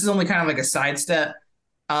something, and this is only kind of like a sidestep,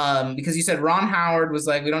 because you said Ron Howard was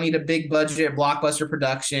like, we don't need a big budget blockbuster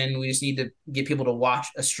production. We just need to get people to watch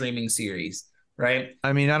a streaming series, right?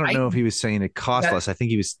 I mean, I don't know if he was saying it cost less. I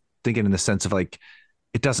think he was thinking in the sense of like,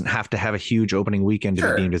 it doesn't have to have a huge opening weekend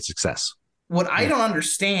to be deemed a success. What I don't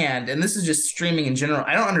understand, and this is just streaming in general,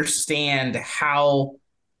 I don't understand how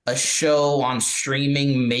a show on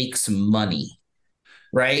streaming makes money,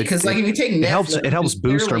 right? Because if you take Netflix, it helps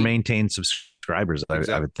boost or maintain subscribers.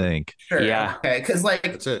 I would think. Sure. Yeah. Okay. Because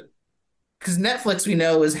that's it. Because Netflix, we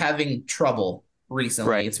know, is having trouble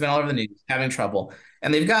recently. Right. It's been all over the news, having trouble,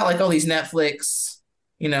 and they've got like all these Netflix,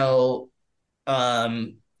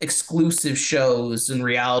 exclusive shows and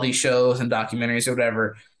reality shows and documentaries or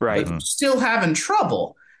whatever. Right. But still having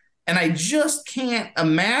trouble. And I just can't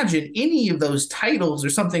imagine any of those titles or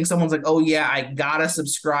something. Someone's like, oh, yeah, I got to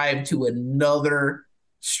subscribe to another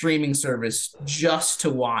streaming service just to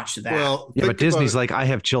watch that. Well, yeah, but Disney's like, I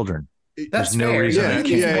have children. That's There's no fair. reason I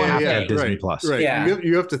can't have Disney right, Plus. Right. Yeah.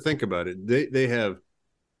 You have to think about it. They have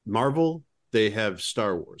Marvel. They have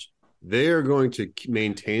Star Wars. They are going to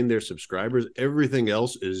maintain their subscribers. Everything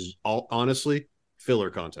else is honestly filler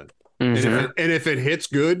content. Mm-hmm. And if it hits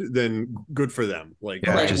good, then good for them.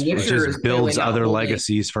 It just builds other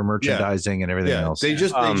legacies for merchandising and everything else. They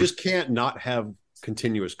just can't not have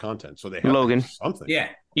continuous content. So they have Logan, something. Yeah.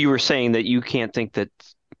 You were saying that you can't think that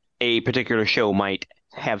a particular show might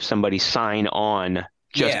have somebody sign on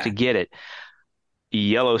just to get it.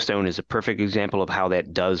 Yellowstone is a perfect example of how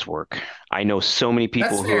that does work. I know so many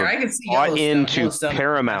people who are bought into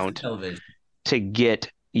Paramount to get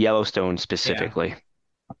Yellowstone specifically. Yeah.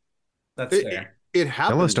 That's fair. It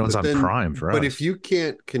happens. Yellowstone's on Prime for us. But if you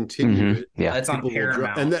can't continue it, it's on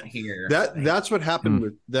Paramount and here. That's what happened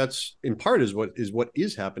with. That's in part is what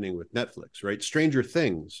is happening with Netflix, right? Stranger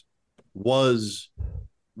Things was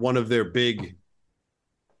one of their big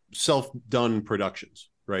self-done productions,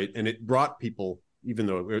 right? And it brought people, even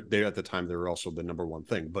though they at the time they were also the number one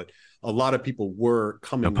thing, but a lot of people were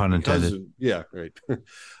coming. No pun intended. Right.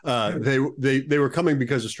 They were coming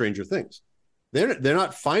because of Stranger Things. They're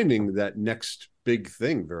not finding that next big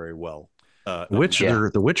thing very well. The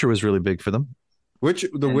Witcher was really big for them.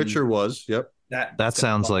 Witcher was. Yep. That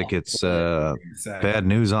sounds like it's bad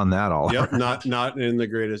news on that all. Yep. Not in the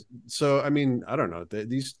greatest. So I mean, I don't know.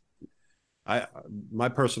 My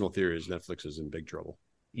personal theory is Netflix is in big trouble.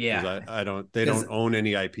 Yeah. They don't own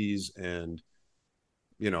any IPs, and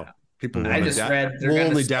people I just read will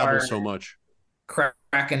only dabble so much.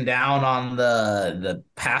 Cracking down on the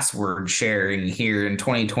password sharing here in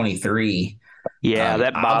 2023. Yeah,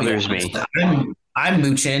 that bothers me. I'm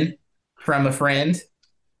mooching from a friend,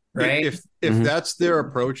 right? If that's their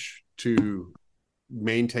approach to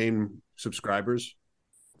maintain subscribers,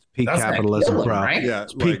 peak capitalism, bro. Right? Yeah,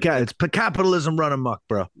 it's capitalism run amok,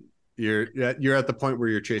 bro. You're at the point where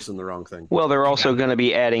you're chasing the wrong thing. Well, they're also going to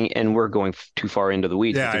be adding, and we're going too far into the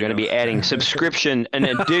weeds. Yeah, but they're going to be adding an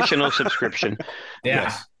additional subscription. Yeah.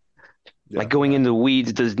 Yes. Like going into the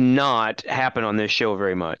weeds does not happen on this show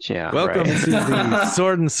very much. Yeah. Welcome right. to the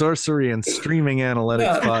Sword and Sorcery and Streaming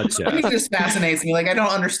Analytics podcast. It just fascinates me. Like, I don't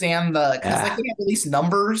understand because they don't release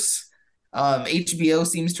numbers. HBO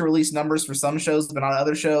seems to release numbers for some shows, but on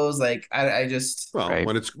other shows, like I just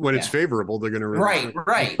when it's favorable, they're going to release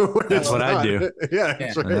right. That's what I do. Yeah.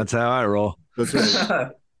 Right. That's how I roll. That's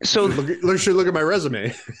right. So should look at my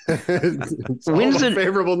resume. It's when's all the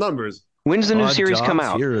favorable numbers? When's the new series come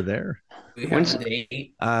out? Here or there. When's the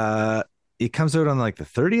date? It comes out on like the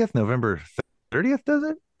 30th, November 30th, does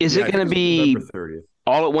it? Is it going to be November 30th.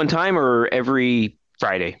 all at one time or every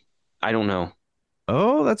Friday? I don't know.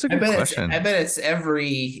 Oh, that's a good question. I bet it's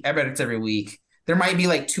every week. There might be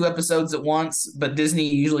like 2 episodes at once, but Disney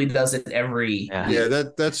usually does it every. Yeah,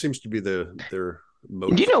 that seems to be their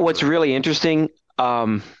most. Do you know what's really interesting?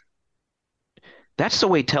 That's the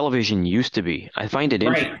way television used to be. I find it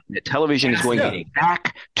interesting that television is going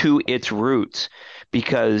back to its roots,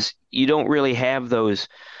 because you don't really have those.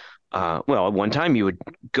 At one time you would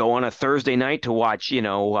go on a Thursday night to watch,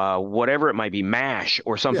 whatever it might be, MASH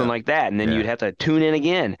or something like that. And then you'd have to tune in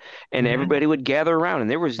again, and everybody would gather around, and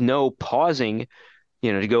there was no pausing,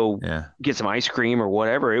 to go get some ice cream or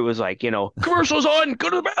whatever. It was like, commercials on,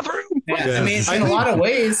 go to the bathroom. Yeah. I mean, in a lot of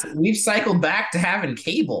ways, we've cycled back to having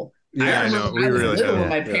cable. Yeah, I know. We really have.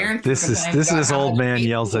 My parents. This is old man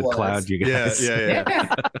yells at cloud. You guys.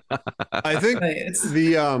 Yeah. I think it's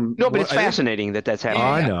the no, but it's fascinating that's happening.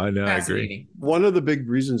 I know. I agree. One of the big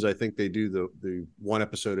reasons I think they do the 1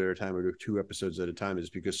 episode at a time or 2 episodes at a time is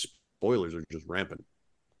because spoilers are just rampant,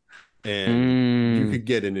 and you could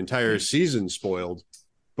get an entire season spoiled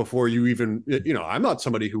before you even. I'm not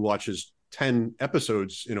somebody who watches 10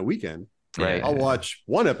 episodes in a weekend. Right. I'll watch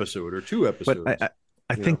 1 episode or 2 episodes. But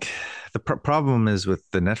I think the problem is with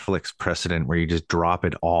the Netflix precedent where you just drop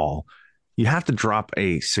it all. You have to drop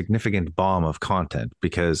a significant bomb of content,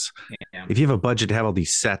 because if you have a budget to have all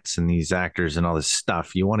these sets and these actors and all this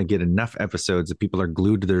stuff, you want to get enough episodes that people are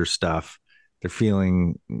glued to their stuff. They're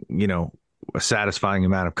feeling, a satisfying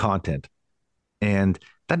amount of content. And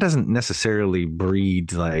that doesn't necessarily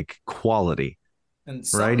breed like quality. And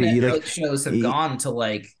some Netflix shows have gone to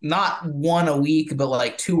like not 1 a week, but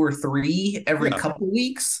like 2 or 3 every couple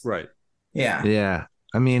weeks. Right. Yeah. Yeah.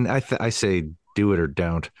 I mean, I say do it or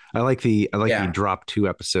don't. I like the drop 2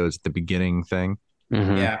 episodes at the beginning thing.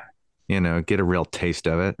 Mm-hmm. Yeah. Get a real taste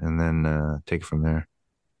of it and then take it from there.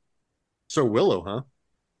 So Willow, huh?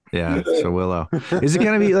 Yeah. So Willow. Is it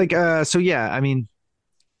going to be like, I mean,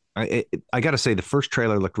 I got to say the first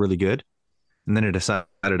trailer looked really good. And then I decided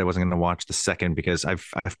I wasn't going to watch the second, because I've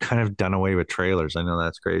kind of done away with trailers. I know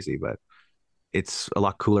that's crazy, but it's a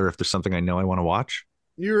lot cooler if there's something I know I want to watch.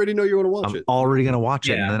 You already know you want to watch it. I'm already going to watch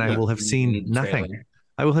it, and then I will have seen nothing.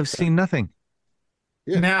 I will have seen nothing.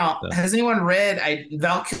 Yeah. Now, has anyone read?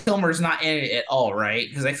 Val Kilmer's not in it at all, right?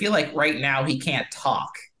 Because I feel like right now he can't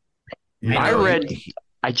talk.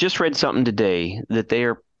 I just read something today that they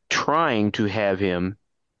are trying to have him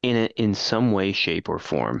in some way, shape, or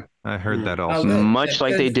form. I heard that also. Much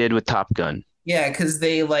like they did with Top Gun. Yeah, because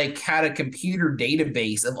they had a computer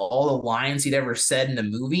database of all the lines he'd ever said in the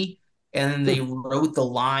movie, and then they wrote the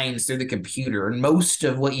lines through the computer. And most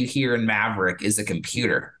of what you hear in Maverick is a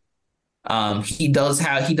computer. He does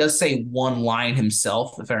say 1 line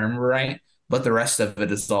himself, if I remember right, but the rest of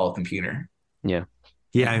it is all a computer. Yeah.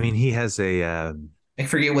 Yeah, I mean, he has I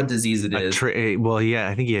forget what disease it is.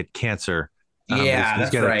 I think he had cancer. He's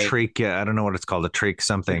got a trach. I don't know what it's called, a trach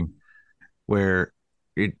something, where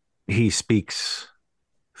he speaks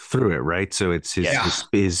through it, right? So it's his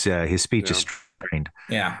speech is trained.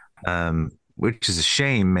 Yeah. Which is a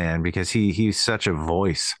shame, man, because he's such a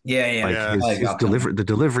voice. Yeah. Like his delivery, the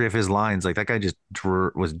delivery of his lines, like that guy just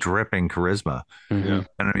was dripping charisma. Yeah.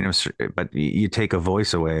 I mean, but you take a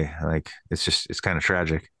voice away, like it's kind of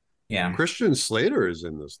tragic. Yeah. Christian Slater is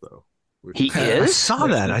in this though. He is? I saw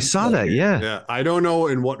that. Yeah. Yeah. I don't know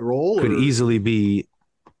in what role. Could easily be.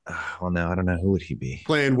 Well, no, I don't know. Who would he be?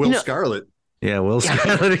 Playing Will Scarlet. Yeah, Will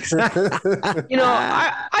Scarlet. Exactly.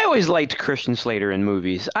 I always liked Christian Slater in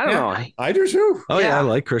movies. I don't know. I do too. Oh yeah, I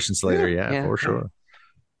like Christian Slater. Yeah, for sure.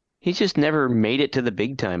 He just never made it to the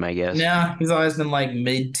big time, I guess. Yeah, he's always been like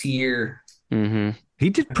mid-tier. Mm-hmm.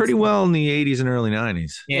 He did pretty well in the 80s and early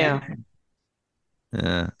 90s. Yeah.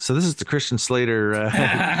 So this is the Christian Slater.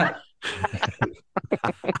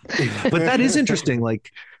 But that is interesting.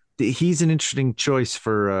 Like, he's an interesting choice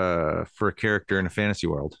for a character in a fantasy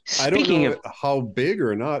world. I don't know how big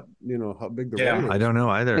or not, how big the role is. I don't know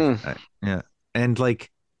either. Yeah. And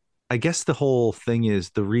like, I guess the whole thing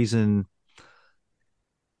is the reason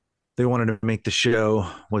they wanted to make the show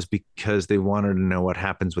was because they wanted to know what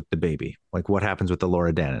happens with the baby, like what happens with the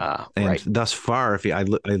Laura Dannon. And thus far, I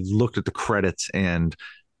looked at the credits and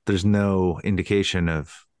there's no indication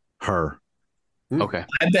of her. Okay.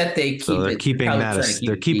 I bet they're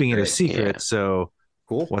keeping it a secret. Yeah. So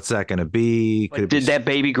cool. What's that going to be? Did that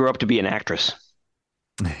baby grow up to be an actress?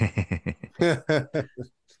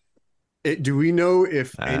 Do we know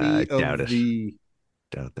if any of the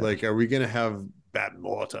like, are we going to have Bat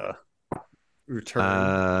Morta return?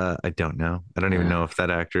 I don't know. I don't even know if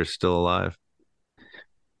that actor is still alive.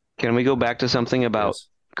 Can we go back to something about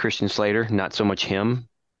Christian Slater? Not so much him,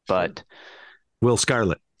 but Will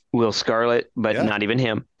Scarlet, but not even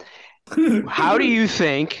him. How do you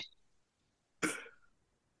think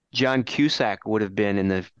John Cusack would have been in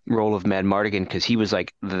the role of Madmartigan? Because he was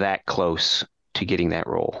like that close to getting that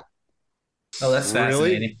role. Oh, that's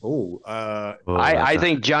fascinating. Really? I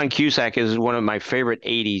think John Cusack is one of my favorite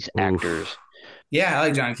 80s actors. Yeah, I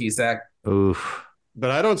like John Cusack. Oof.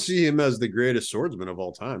 But I don't see him as the greatest swordsman of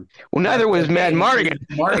all time. Well, neither was Madmartigan.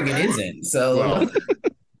 Mardigan isn't, so...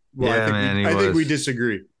 I think we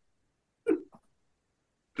disagree.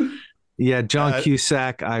 Yeah, John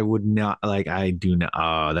Cusack, I would not like. I do not.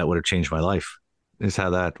 Oh, that would have changed my life. Is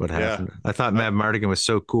how that would happen. Yeah. I thought Madmartigan was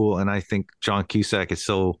so cool, and I think John Cusack is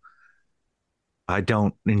so. I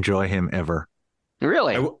don't enjoy him ever.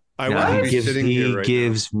 Really? He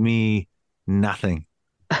gives me nothing.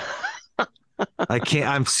 I can't.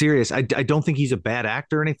 I'm serious. I don't think he's a bad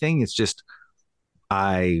actor or anything. It's just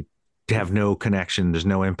I have no connection. There's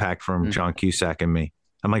no impact from John Cusack in me.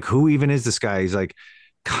 I'm like, who even is this guy? He's like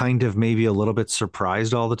kind of maybe a little bit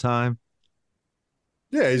surprised all the time.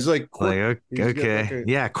 Yeah, he's like okay.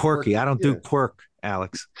 Yeah, quirky. I don't do quirk,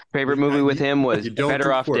 Alex. Favorite movie with him was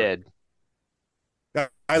Better Off Dead.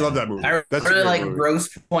 I love that movie. I really like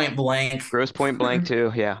Grosse Pointe Blank. Grosse Pointe Blank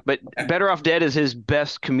too, yeah. But Better Off Dead is his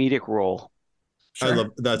best comedic role. Sure.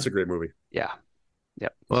 That's a great movie. Yeah.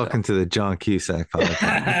 Yep. Welcome to the John Cusack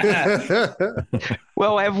podcast.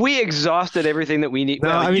 Well, have we exhausted everything that we need?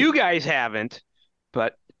 No, you guys haven't,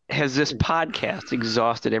 but has this podcast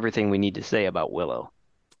exhausted everything we need to say about Willow?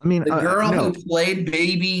 I mean, the girl who played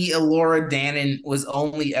baby Laura Dannon was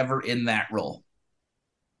only ever in that role.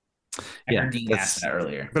 Dean asked that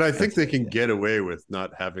earlier. But I think they can get away with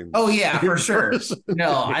not having. Oh yeah, for sure.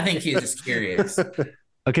 No, I think he's just curious.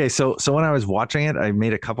 Okay, so when I was watching it, I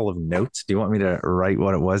made a couple of notes. Do you want me to write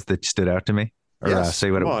what it was that stood out to me, or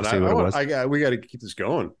say what it was? We got to keep this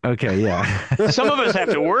going. Okay, yeah. Some of us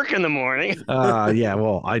have to work in the morning. Yeah,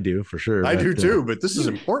 well, I do for sure. I do too, but this is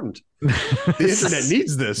important. The internet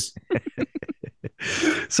needs this.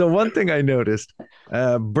 So one thing I noticed,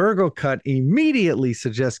 Burglekutt immediately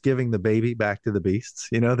suggests giving the baby back to the beasts.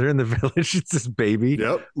 They're in the village. It's this baby.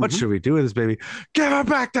 Yep. What should we do with this baby? Give her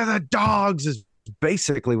back to the dogs is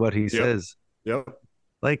basically what he says. Yep.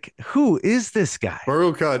 Like, who is this guy?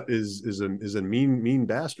 Burglekutt is a mean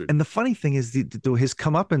bastard. And the funny thing is, his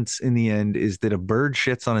comeuppance in the end is that a bird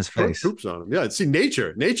shits on his face. Poops on him. Yeah, see,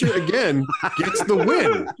 nature again gets the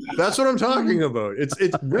win. That's what I'm talking about. It's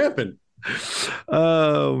rampant.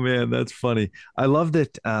 Oh man, that's funny. I love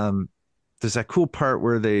that. There's that cool part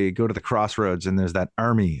where they go to the crossroads and there's that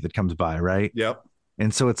army that comes by, right? Yep.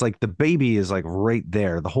 And so it's like the baby is like right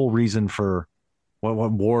there. The whole reason for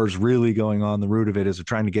what war's really going on, the root of it is they're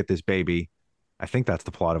trying to get this baby. I think that's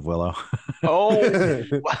the plot of Willow. Oh.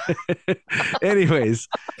 Anyways,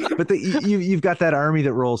 but you've got that army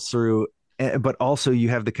that rolls through, but also you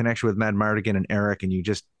have the connection with Madmartigan and Eric, and you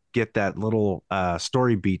just get that little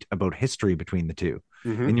story beat about history between the two.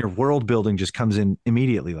 Mm-hmm. And your world building just comes in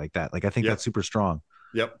immediately like that. Like, I think that's super strong.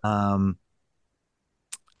 Yep.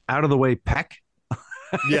 out of the way peck.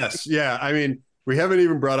 Yes, yeah. I mean, we haven't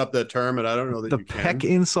even brought up that term, and I don't know that The you peck can.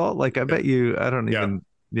 insult. Like, I bet you. I don't even.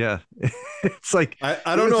 Yeah, it's like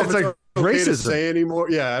I don't know if it's like okay racism to say anymore.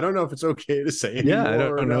 Yeah, I don't know if it's okay to say anymore. Yeah, I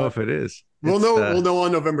don't know if it is. We'll know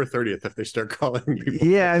on November 30th if they start calling people.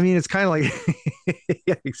 Yeah, I mean, it's kind of like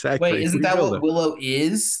yeah, exactly. Wait, isn't that what Willow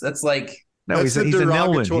is? That's like no, he's a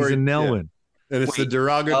Nelwyn. He's a Nelwyn. Yeah. And it's the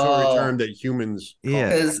derogatory term that humans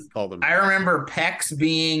call them. I remember Pecks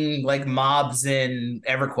being like mobs in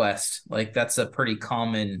EverQuest. Like that's a pretty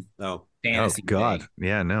common fantasy. Oh God. thing.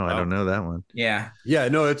 Yeah, no, I don't know that one. Yeah. Yeah,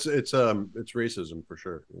 no, it's racism for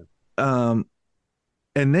sure. Yeah.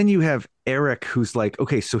 And then you have Eric, who's like,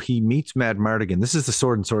 okay, so he meets Madmartigan. This is the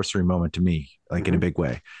sword and sorcery moment to me, like in a big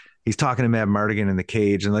way. He's talking to Madmartigan in the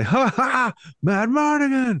cage and like, ha ha,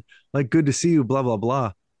 Madmartigan, like, good to see you, blah, blah,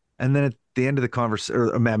 blah. And then at the end of the conversation,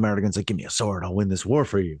 Madmartigan's like, give me a sword, I'll win this war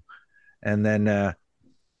for you. And then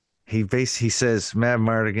he says,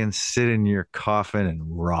 Madmartigan, sit in your coffin and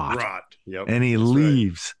rot. Yep. And he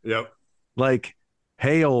leaves. Right. Yep. Like,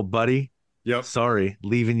 hey, old buddy. Yep. Sorry,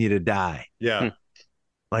 leaving you to die. Yeah.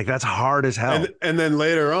 Like, that's hard as hell. And then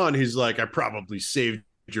later on, he's like, I probably saved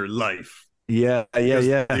your life. Yeah.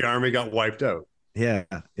 The army got wiped out. Yeah,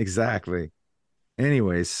 exactly.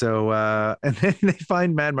 Anyways, so and then they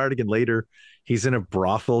find Madmartigan later. He's in a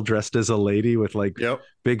brothel dressed as a lady with like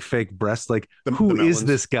big fake breasts. Like, who is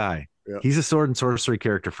this guy? Yeah. He's a sword and sorcery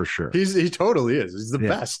character for sure. He totally is. He's the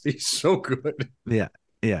best. He's so good. Yeah,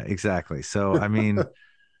 exactly. So I mean,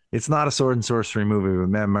 it's not a sword and sorcery movie, but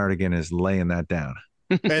Madmartigan is laying that down.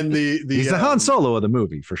 And he's the Han Solo of the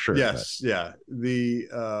movie for sure. Yes, yeah. The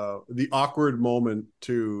awkward moment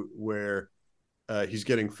too where he's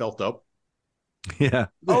getting felt up. Yeah.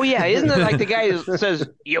 Oh yeah, isn't it like the guy who says,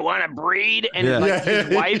 "You want to breed?" and his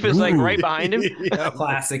wife is like right behind him. Yeah.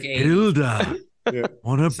 Classic. Hilda,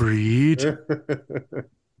 want to breed?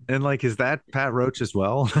 And like, is that Pat Roach as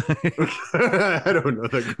well? I don't know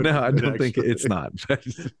that. No, I don't think it's not.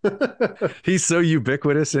 He's so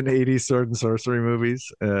ubiquitous in 80s sword and sorcery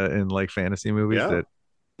movies and like fantasy movies that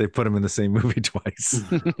they put him in the same movie twice.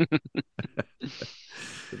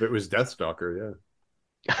 If it was Deathstalker,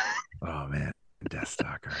 yeah. Oh man,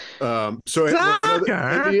 Deathstalker. So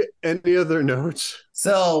any other notes?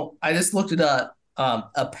 So I just looked it up.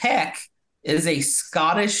 A peck is a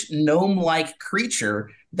Scottish gnome-like creature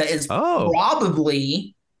that is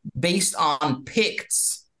probably based on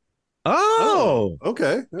Picts. Oh,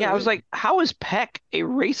 okay. Yeah, I was like, how is peck a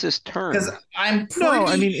racist term? Because I'm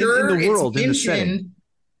pretty sure in the world, it's in the setting.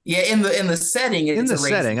 Yeah, in the setting. In the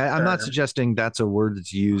setting, I'm not suggesting that's a word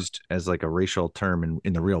that's used as like a racial term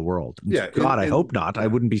in the real world. Yeah, God, I hope not. I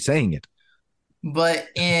wouldn't be saying it. But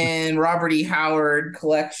in Robert E. Howard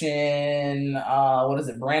collection, what is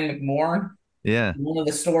it, Bran McMorn? Yeah. One of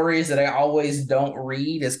the stories that I always don't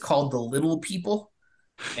read is called The Little People.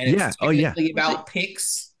 And it's technically about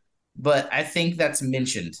Picts, but I think that's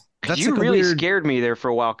mentioned. You really scared me there for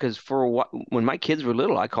a while, because when my kids were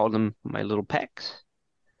little, I called them my little pecks.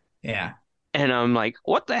 Yeah. And I'm like,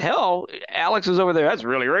 what the hell? Alex is over there. That's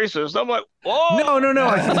really racist. I'm like, whoa. No. in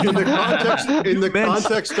the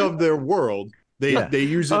context of their world, they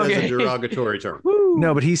use it as a derogatory term.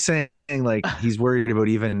 No, but he's saying like he's worried about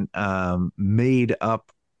even made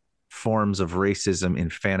up forms of racism in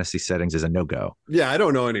fantasy settings is a no-go. Yeah, I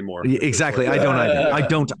don't know anymore. Exactly. I don't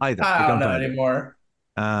either. I don't know anymore.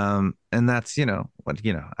 And that's, I don't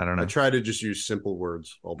know. I try to just use simple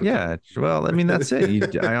words all the time. Yeah. Well, I mean, that's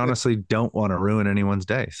it. I honestly don't want to ruin anyone's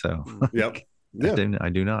day. So yep. I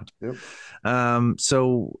do not. Yep.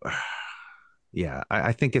 So yeah,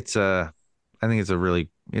 I think it's a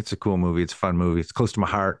cool movie. It's a fun movie. It's close to my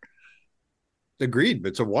heart. Agreed.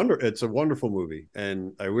 It's a wonderful movie.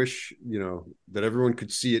 And I wish, that everyone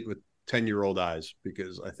could see it with 10-year-old eyes,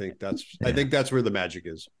 because I think that's where the magic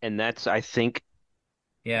is. And that's, I think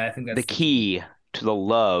that's the key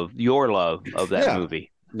to your love of that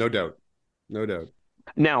movie. No doubt.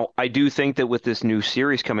 Now, I do think that with this new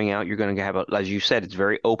series coming out, you're going to have, as you said, it's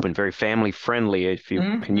very open, very family friendly, if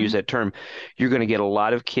you can use that term. You're going to get a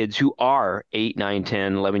lot of kids who are 8, 9,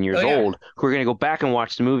 10, 11 years old who are going to go back and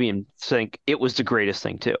watch the movie and think it was the greatest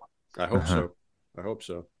thing too. I hope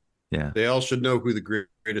so. Yeah. They all should know who the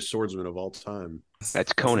greatest swordsman of all time.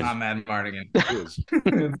 That's Conan. It's not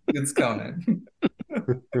Madmartigan. It's Conan.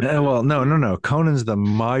 Well, no. Conan's the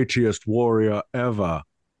mightiest warrior ever.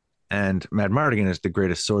 And Madmartigan is the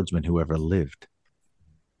greatest swordsman who ever lived.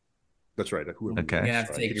 That's right. Okay. You have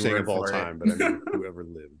to take your saying word of all for time, but I mean whoever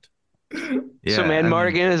lived. Yeah, so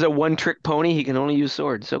Madmartigan is a one-trick pony. He can only use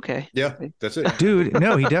swords. Okay. Yeah, that's it. Dude,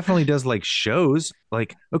 no, he definitely does like shows.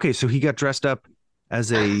 Like, okay, so he got dressed up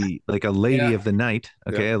as a lady of the night,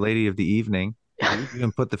 okay, Yeah. a lady of the evening. You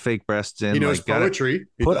can put the fake breasts in. He knows poetry.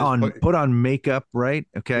 Put on makeup, right?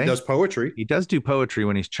 Okay. He does poetry. He does do poetry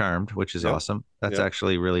when he's charmed, which is awesome. That's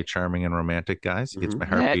actually really charming and romantic, guys. It gets my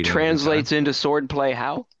heart beating. That translates into swordplay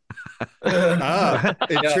how?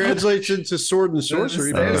 It translates into sword and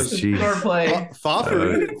sorcery. Fafhrd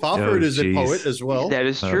is a poet as well. That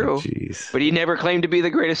is true. But he never claimed to be the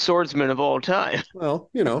greatest swordsman of all time. Well,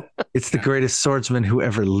 it's the greatest swordsman who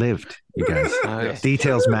ever lived, you guys.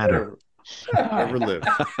 Details matter. Ever lived.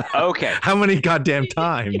 Okay. How many goddamn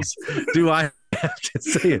times do I have to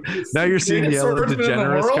say it? Now you're seeing the Ellen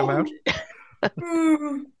DeGeneres come out.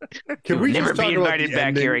 Can we never just talk be about invited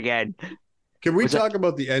back here again? Can we talk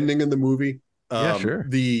about the ending in the movie? Yeah, sure.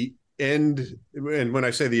 The end, and when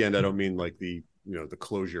I say the end, I don't mean like the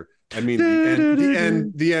closure. I mean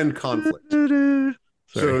the end conflict.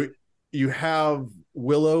 So you have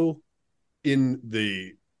Willow in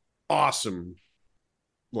the awesome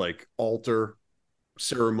like altar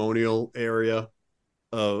ceremonial area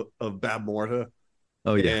of Bab Morta.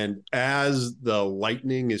 Oh yeah. And as the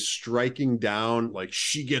lightning is striking down, like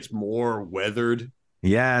she gets more weathered.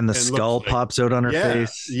 Yeah, and the skull pops out on her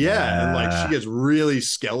face. Yeah, and like she gets really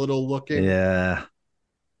skeletal looking. Yeah.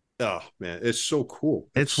 Oh man, it's so cool.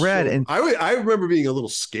 It's rad. And I remember being a little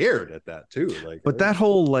scared at that too. But that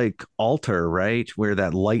whole like altar, right, where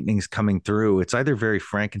that lightning's coming through, it's either very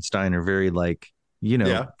Frankenstein or very like,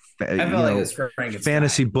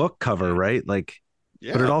 fantasy book cover, right? Like,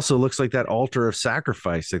 but it also looks like that altar of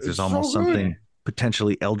sacrifice. Like there's almost something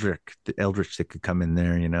potentially eldritch that could come in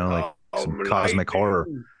there, like some cosmic horror.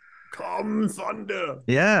 Come thunder.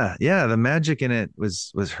 Yeah. The magic in it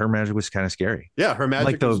was her magic was kind of scary. Yeah, her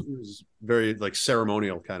magic was very like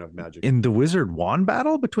ceremonial kind of magic. In the wizard wand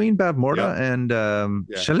battle between Bab Morta and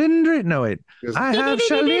Shalindri. No, wait. I have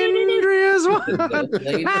Shalindri as well.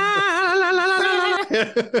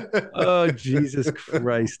 Oh, Jesus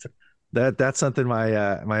Christ. That's something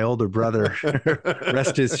my older brother,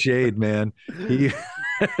 rest his shade, man. He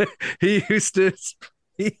used to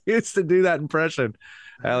do that impression.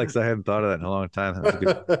 Alex, I hadn't thought of that in a long time. That was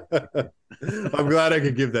good. I'm glad I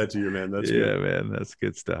could give that to you, man. That's good. Man. That's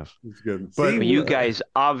good stuff. It's good. But you guys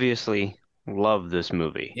obviously love this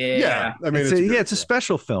movie. Yeah. I mean, it's a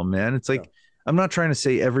special film, man. It's like, I'm not trying to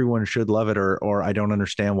say everyone should love it or I don't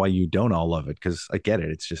understand why you don't all love it, because I get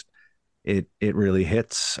it. It's just, it really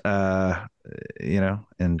hits, and you know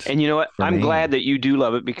what? I'm glad that you do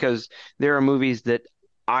love it, because there are movies that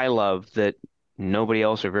I love that nobody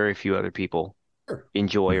else or very few other people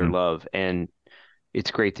enjoy or love, and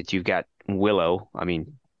it's great that you've got Willow. I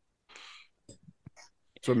mean,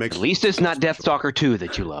 so at least it's not Deathstalker 2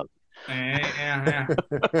 that you love.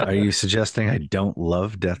 Are you suggesting I don't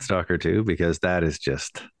love Deathstalker 2? Because that is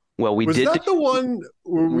just... Well, was that the one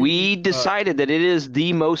where we decided that it is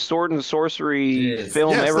the most sword and sorcery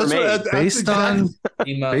film ever made, based on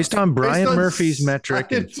Brian Murphy's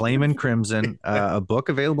metric in Flame and Crimson, a book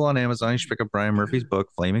available on Amazon. You should pick up Brian Murphy's book,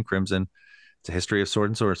 Flame and Crimson. It's a history of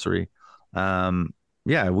sword and sorcery.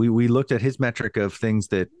 We looked at his metric of things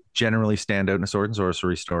that generally stand out in a sword and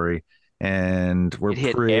sorcery story, and we're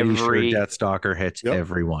pretty sure Deathstalker hits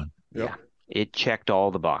everyone. Yeah, it checked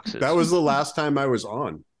all the boxes. That was the last time I was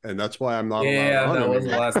on, and that's why I'm not allowed on. That was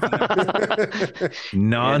the last time.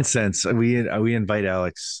 Nonsense. We invite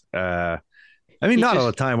Alex. I mean, not all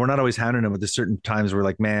the time. We're not always hounding him, but there's certain times we're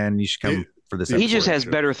like, man, you should come for this. He just has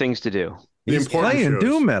better things to do. He's playing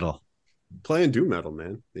doom metal. Playing doom metal,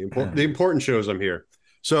 man. The important shows I'm here.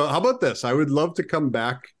 So how about this? I would love to come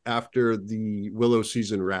back after the Willow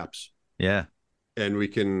season wraps. Yeah. And we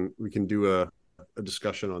can do a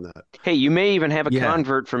discussion on that. Hey, you may even have a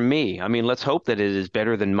convert from me. I mean, let's hope that it is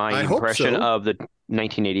better than my impression of the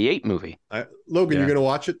 1988 movie. Logan, you're going to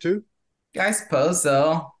watch it too? I suppose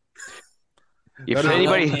so. If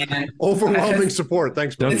anybody, overwhelming support.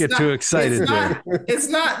 Thanks. Don't get too excited. It's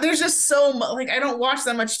not. There's just so much. Like, I don't watch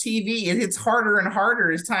that much TV. It's harder and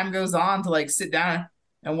harder as time goes on to like sit down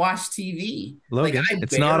and watch TV. Logan, like,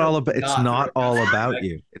 it's not all about. It's not all about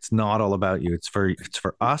you. It's not all about you. It's for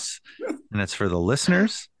us, and it's for the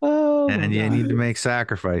listeners. And you need to make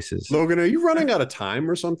sacrifices. Logan, are you running out of time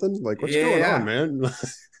or something? Like, what's going on, man?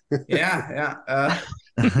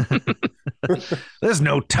 There's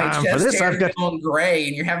no time for this. I've got going gray,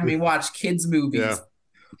 and you're having me watch kids movies.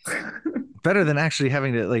 Better than actually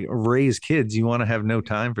having to like raise kids. You want to have no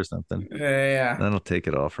time for something. That'll take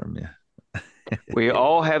it all from you. We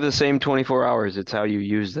all have the same 24 hours. It's how you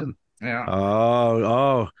use them.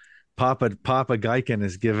 Oh, Papa Geiken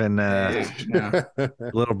is giving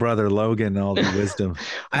little brother Logan all the wisdom.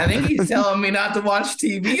 I think he's telling me not to watch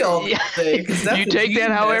TV all day. You take that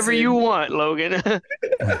however you want, Logan.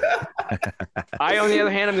 I, on the other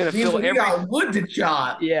hand, I'm going to fill every got wood to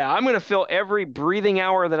chop. Yeah, I'm going to fill every breathing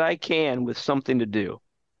hour that I can with something to do.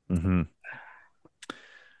 Mm-hmm.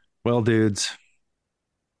 Well, dudes,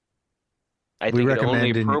 I think it's only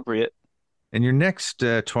appropriate. In your next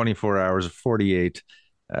 24 hours or 48,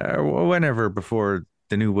 whenever before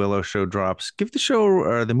the new Willow show drops, give the show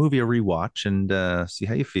or the movie a rewatch and see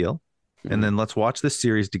how you feel. Mm-hmm. And then let's watch this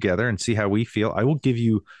series together and see how we feel. I will give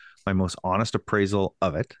you my most honest appraisal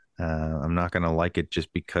of it. I'm not going to like it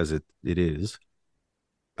just because it is.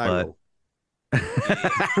 But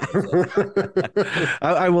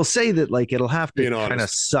I will say that like it'll have to kind of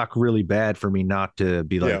suck really bad for me not to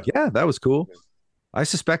be like, yeah, that was cool. Yeah. I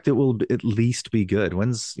suspect it will at least be good.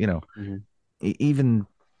 When's,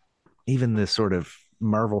 even the sort of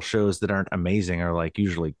Marvel shows that aren't amazing are like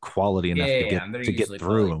usually quality enough to get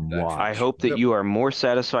through and watch. I hope that you are more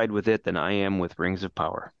satisfied with it than I am with Rings of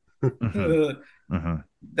Power. That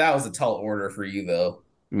was a tall order for you, though.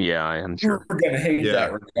 Yeah, I am sure. We're gonna hate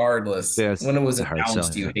that regardless. Yeah, when it was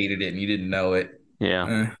announced, you hated it and you didn't know it.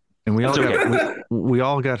 Yeah, and we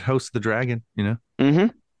all got House of the Dragon. Mm-hmm.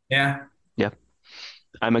 Yeah.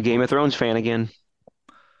 I'm a Game of Thrones fan again.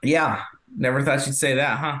 Yeah, never thought you'd say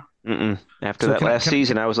that, huh? After that last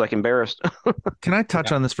season, I was like embarrassed. Can I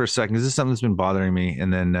touch on this for a second? This is something that's been bothering me,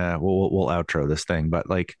 and then we'll outro this thing. But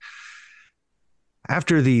like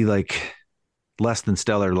after the less than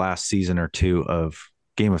stellar last season or two of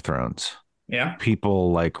Game of Thrones,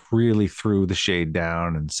 people like really threw the shade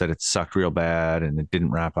down and said it sucked real bad and it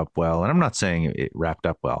didn't wrap up well. And I'm not saying it wrapped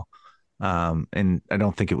up well, and I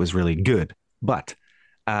don't think it was really good, but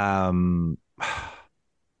I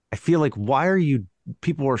feel like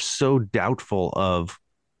people are so doubtful of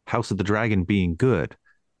House of the Dragon being good,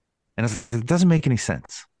 and it doesn't make any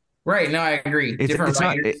sense. Right. No, I agree. Different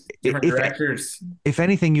directors. If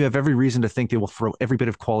anything, you have every reason to think they will throw every bit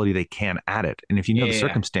of quality they can at it. And if you know the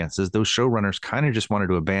circumstances, those showrunners kind of just wanted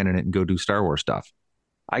to abandon it and go do Star Wars stuff.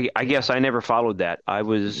 I guess I never followed that. I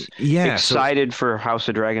was excited for House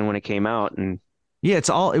of Dragon when it came out, and it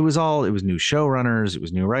was new showrunners, it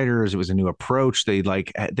was new writers, it was a new approach. They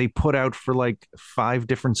put out for like 5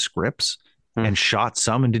 different scripts and shot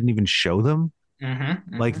some and didn't even show them.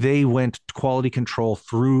 Like they went quality control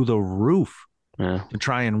through the roof to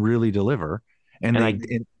try and really deliver, and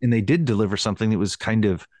they did deliver something that was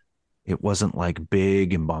it wasn't like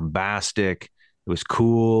big and bombastic. It was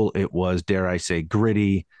cool. It was, dare I say,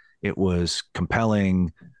 gritty. It was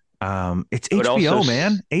compelling. It's HBO,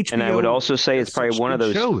 man. HBO, and I would also say it's probably one of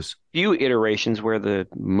those few iterations where the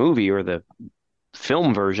movie or the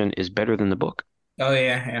film version is better than the book. Oh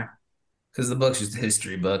yeah, because the book's just a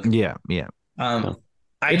history book. Yeah.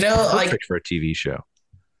 I know, perfect for a TV show.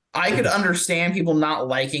 I could understand people not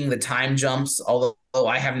liking the time jumps, although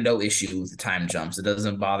I have no issue with the time jumps. It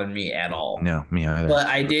doesn't bother me at all. No, me either. But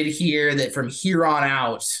I did hear that from here on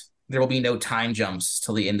out, there will be no time jumps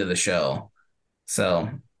till the end of the show. So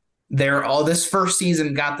this first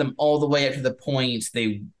season got them all the way up to the point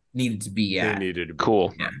they needed to be at.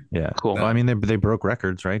 Cool. Yeah. Cool. Well, I mean, they broke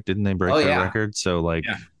records, right? Didn't they break their records? So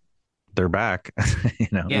they're back,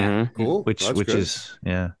 Yeah. Cool. Which is,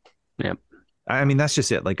 Yep. I mean, that's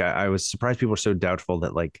just it. Like, I was surprised people are so doubtful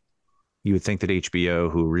that like you would think that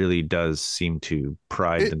HBO, who really does seem to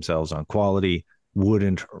pride themselves on quality,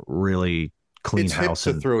 wouldn't really clean house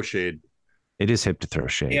and throw shade. It is hip to throw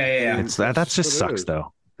shade. Yeah. It's that just sucks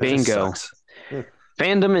though. Bingo.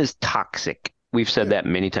 Fandom is toxic. We've said that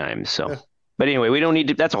many times. So, but anyway, we don't need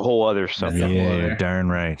to. That's a whole other subject. Yeah, you're darn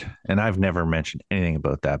right. And I've never mentioned anything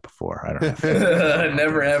about that before. I don't know.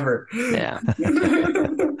 Never ever. Yeah.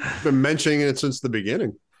 Been mentioning it since the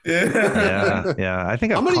beginning. Yeah. I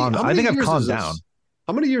think I've calmed down.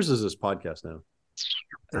 How many years is this podcast now?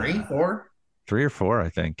 3, 4? 3 or 4, I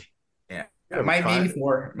think. Yeah. It might be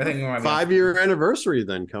 4. I think it might be 5-year anniversary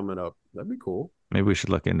then coming up. That'd be cool. Maybe we should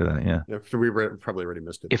look into that. Yeah. We probably already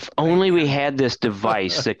missed it. If only we had this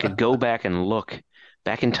device that could go back and look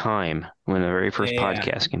back in time when the very first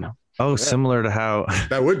podcast came out. Oh, similar to how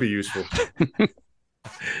that would be useful.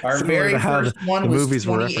 Our very first one was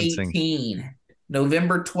 2018.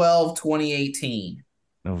 November 12, 2018.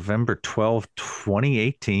 November 12,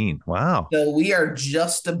 2018. Wow. So we are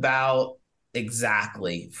just about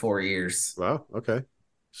exactly 4 years. Wow. Okay.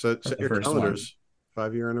 So set your calendars.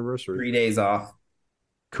 5-year anniversary. 3 days off.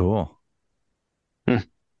 Cool. Interesting.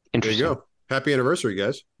 There you go. Happy anniversary,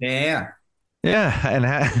 guys. Yeah. Yeah, and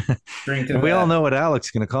Drinking and we all that. know what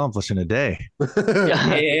Alex can accomplish in a day.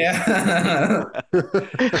 Yeah.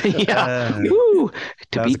 Yeah. Uh, Woo.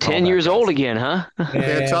 To that be was a 10 years callback, old guys. again, huh?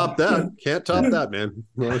 Can't top that. Can't top that, man.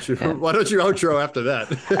 Yeah. Why don't you outro after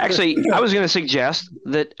that? Actually, I was going to suggest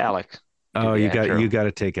that Alex do Oh, the you outro. got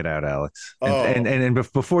to take it out, Alex. Oh.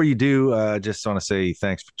 Before you do, just want to say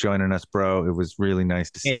thanks for joining us, bro. It was really nice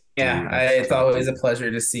to see Yeah, you. it's always a pleasure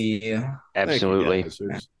to see you. Absolutely. Thank you,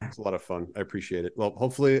 guys. It's a lot of fun. I appreciate it. Well,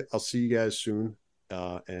 hopefully I'll see you guys soon.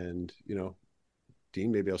 And Dean,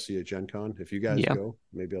 maybe I'll see you at Gen Con. If you guys go,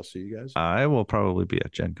 maybe I'll see you guys. I will probably be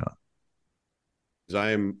at Gen Con. Because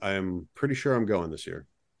I am pretty sure I'm going this year.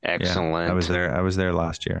 Excellent. Yeah, I was there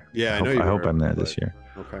last year. Yeah, I hope I'm there this year.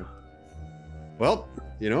 Okay. Well,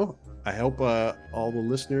 I hope all the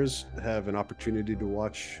listeners have an opportunity to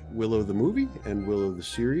watch Willow the movie and Willow the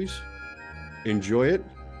series. Enjoy it.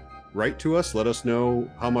 Write to us. Let us know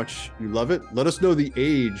how much you love it. Let us know the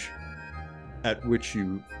age at which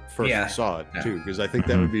you first saw it too, because I think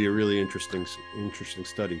that would be a really interesting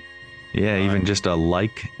study. Yeah, even just a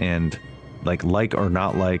like or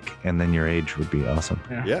not like, and then your age would be awesome.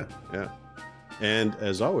 Yeah. And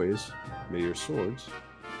as always, may your swords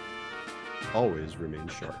always remain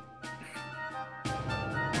sharp.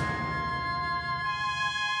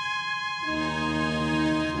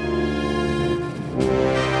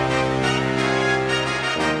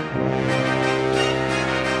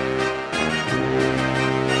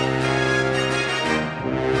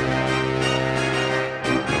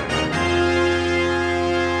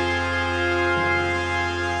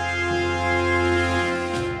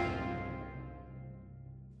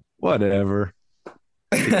 Whatever.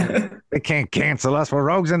 They can't cancel us. We're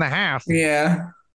rogues in the house. Yeah.